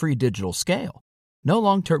and a free digital scale. No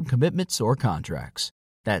long-term commitments or contracts.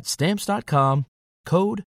 That's Stamps.com,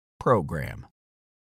 code PROGRAM.